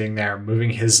player sitting there,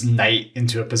 moving his knight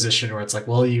into a position where it's like,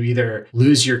 well, you either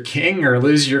lose your king or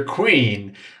lose your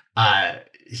queen.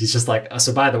 He's just like, oh,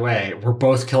 so by the way, we're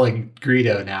both killing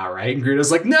Greedo now, right? And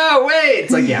Greedo's like, no, wait.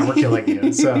 It's like, yeah, we're killing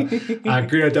you. So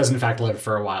Greedo does in fact live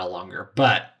for a while longer.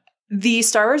 But the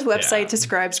Star Wars website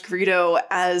describes Greedo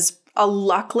as a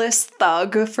luckless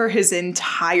thug for his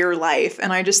entire life.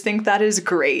 And I just think that is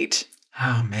great.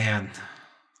 Oh, man.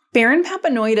 Baron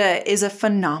Papanoida is a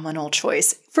phenomenal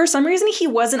choice. For some reason, he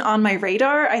wasn't on my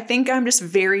radar. I think I'm just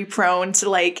very prone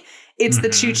to it's the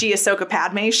Chuchi Ahsoka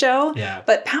Padme show. Yeah.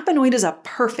 But Papanoida is a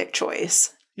perfect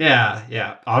choice.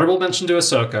 Yeah. Honorable mention to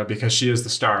Ahsoka because she is the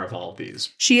star of all of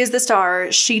these. She is the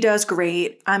star. She does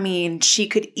great. I mean, she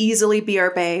could easily be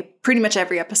our bae pretty much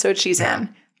every episode she's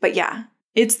in. But yeah,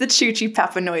 it's the Chuchi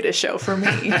Papanoida show for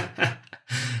me.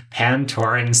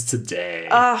 Pantorans today.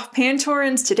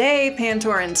 Pantorans today,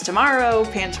 Pantorans tomorrow,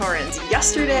 Pantorans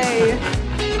yesterday.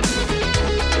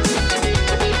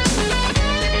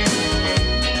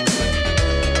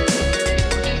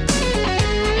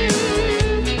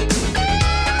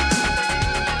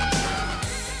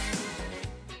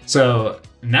 So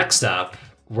next up,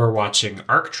 we're watching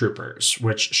ARC Troopers,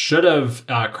 which should have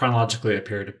chronologically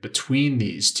appeared between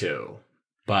these two,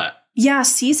 but yeah,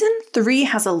 season 3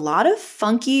 has a lot of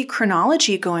funky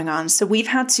chronology going on, so we've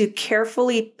had to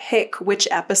carefully pick which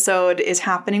episode is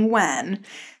happening when.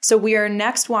 So we are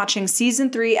next watching season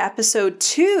 3, episode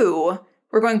 2.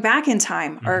 We're going back in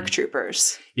time, ARC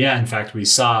Troopers. Yeah, in fact, we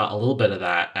saw a little bit of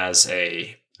that as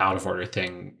a out of order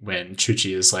thing when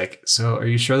Chuchi is like, so are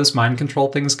you sure this mind control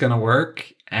thing's going to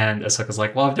work? And Ahsoka's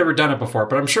like, well, I've never done it before,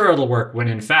 but I'm sure it'll work, when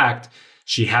in fact,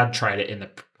 she had tried it in the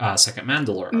second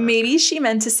Mandalore arc. Maybe she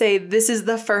meant to say, this is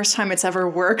the first time it's ever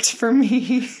worked for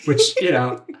me. Which,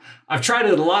 I've tried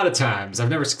it a lot of times. I've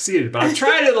never succeeded, but I've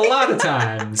tried it a lot of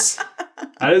times.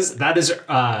 That is,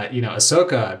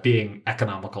 Ahsoka being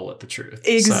economical with the truth.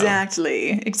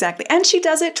 Exactly. And she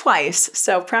does it twice.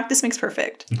 So practice makes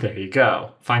perfect. There you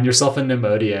go. Find yourself in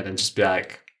Nemodian and just be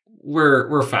like,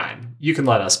 we're fine. You can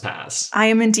let us pass. I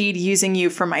am indeed using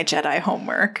you for my Jedi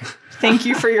homework. Thank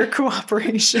you for your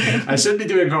cooperation. I should be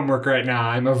doing homework right now.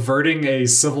 I'm averting a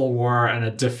civil war and a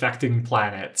defecting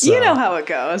planet. So. You know how it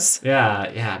goes.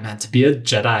 Yeah, man. To be a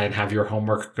Jedi and have your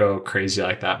homework go crazy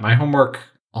like that. My homework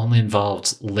only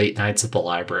involved late nights at the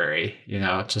library,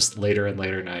 just later and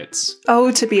later nights.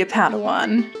 Oh, to be a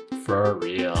Padawan. For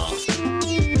real.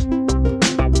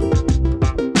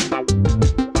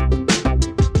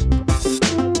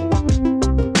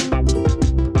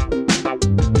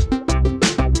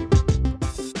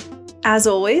 As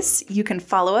always, you can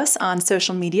follow us on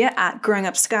social media at Growing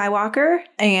Up Skywalker,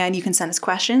 and you can send us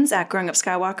questions at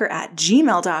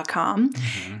growingupskywalker@gmail.com.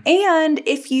 And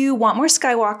if you want more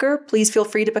Skywalker, please feel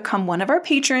free to become one of our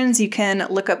patrons. You can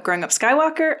look up Growing Up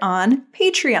Skywalker on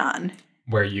Patreon,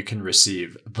 where you can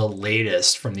receive the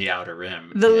latest from the Outer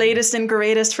Rim. The latest and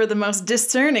greatest for the most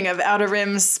discerning of Outer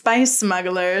Rim spice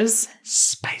smugglers.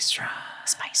 Spice Run.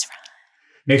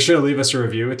 Make sure to leave us a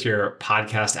review with your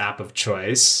podcast app of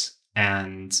choice.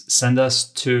 And send us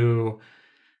to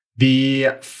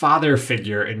the father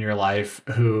figure in your life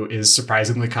who is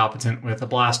surprisingly competent with a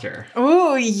blaster.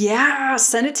 Oh, yeah.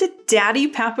 Send it to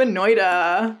Daddy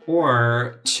Papanoida.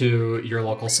 Or to your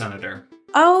local senator.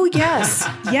 Oh, yes.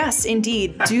 Yes,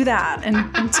 indeed. Do that.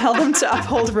 And tell them to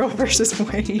uphold Roe versus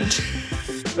Wade.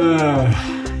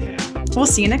 Yeah. We'll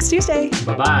see you next Tuesday.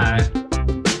 Bye-bye.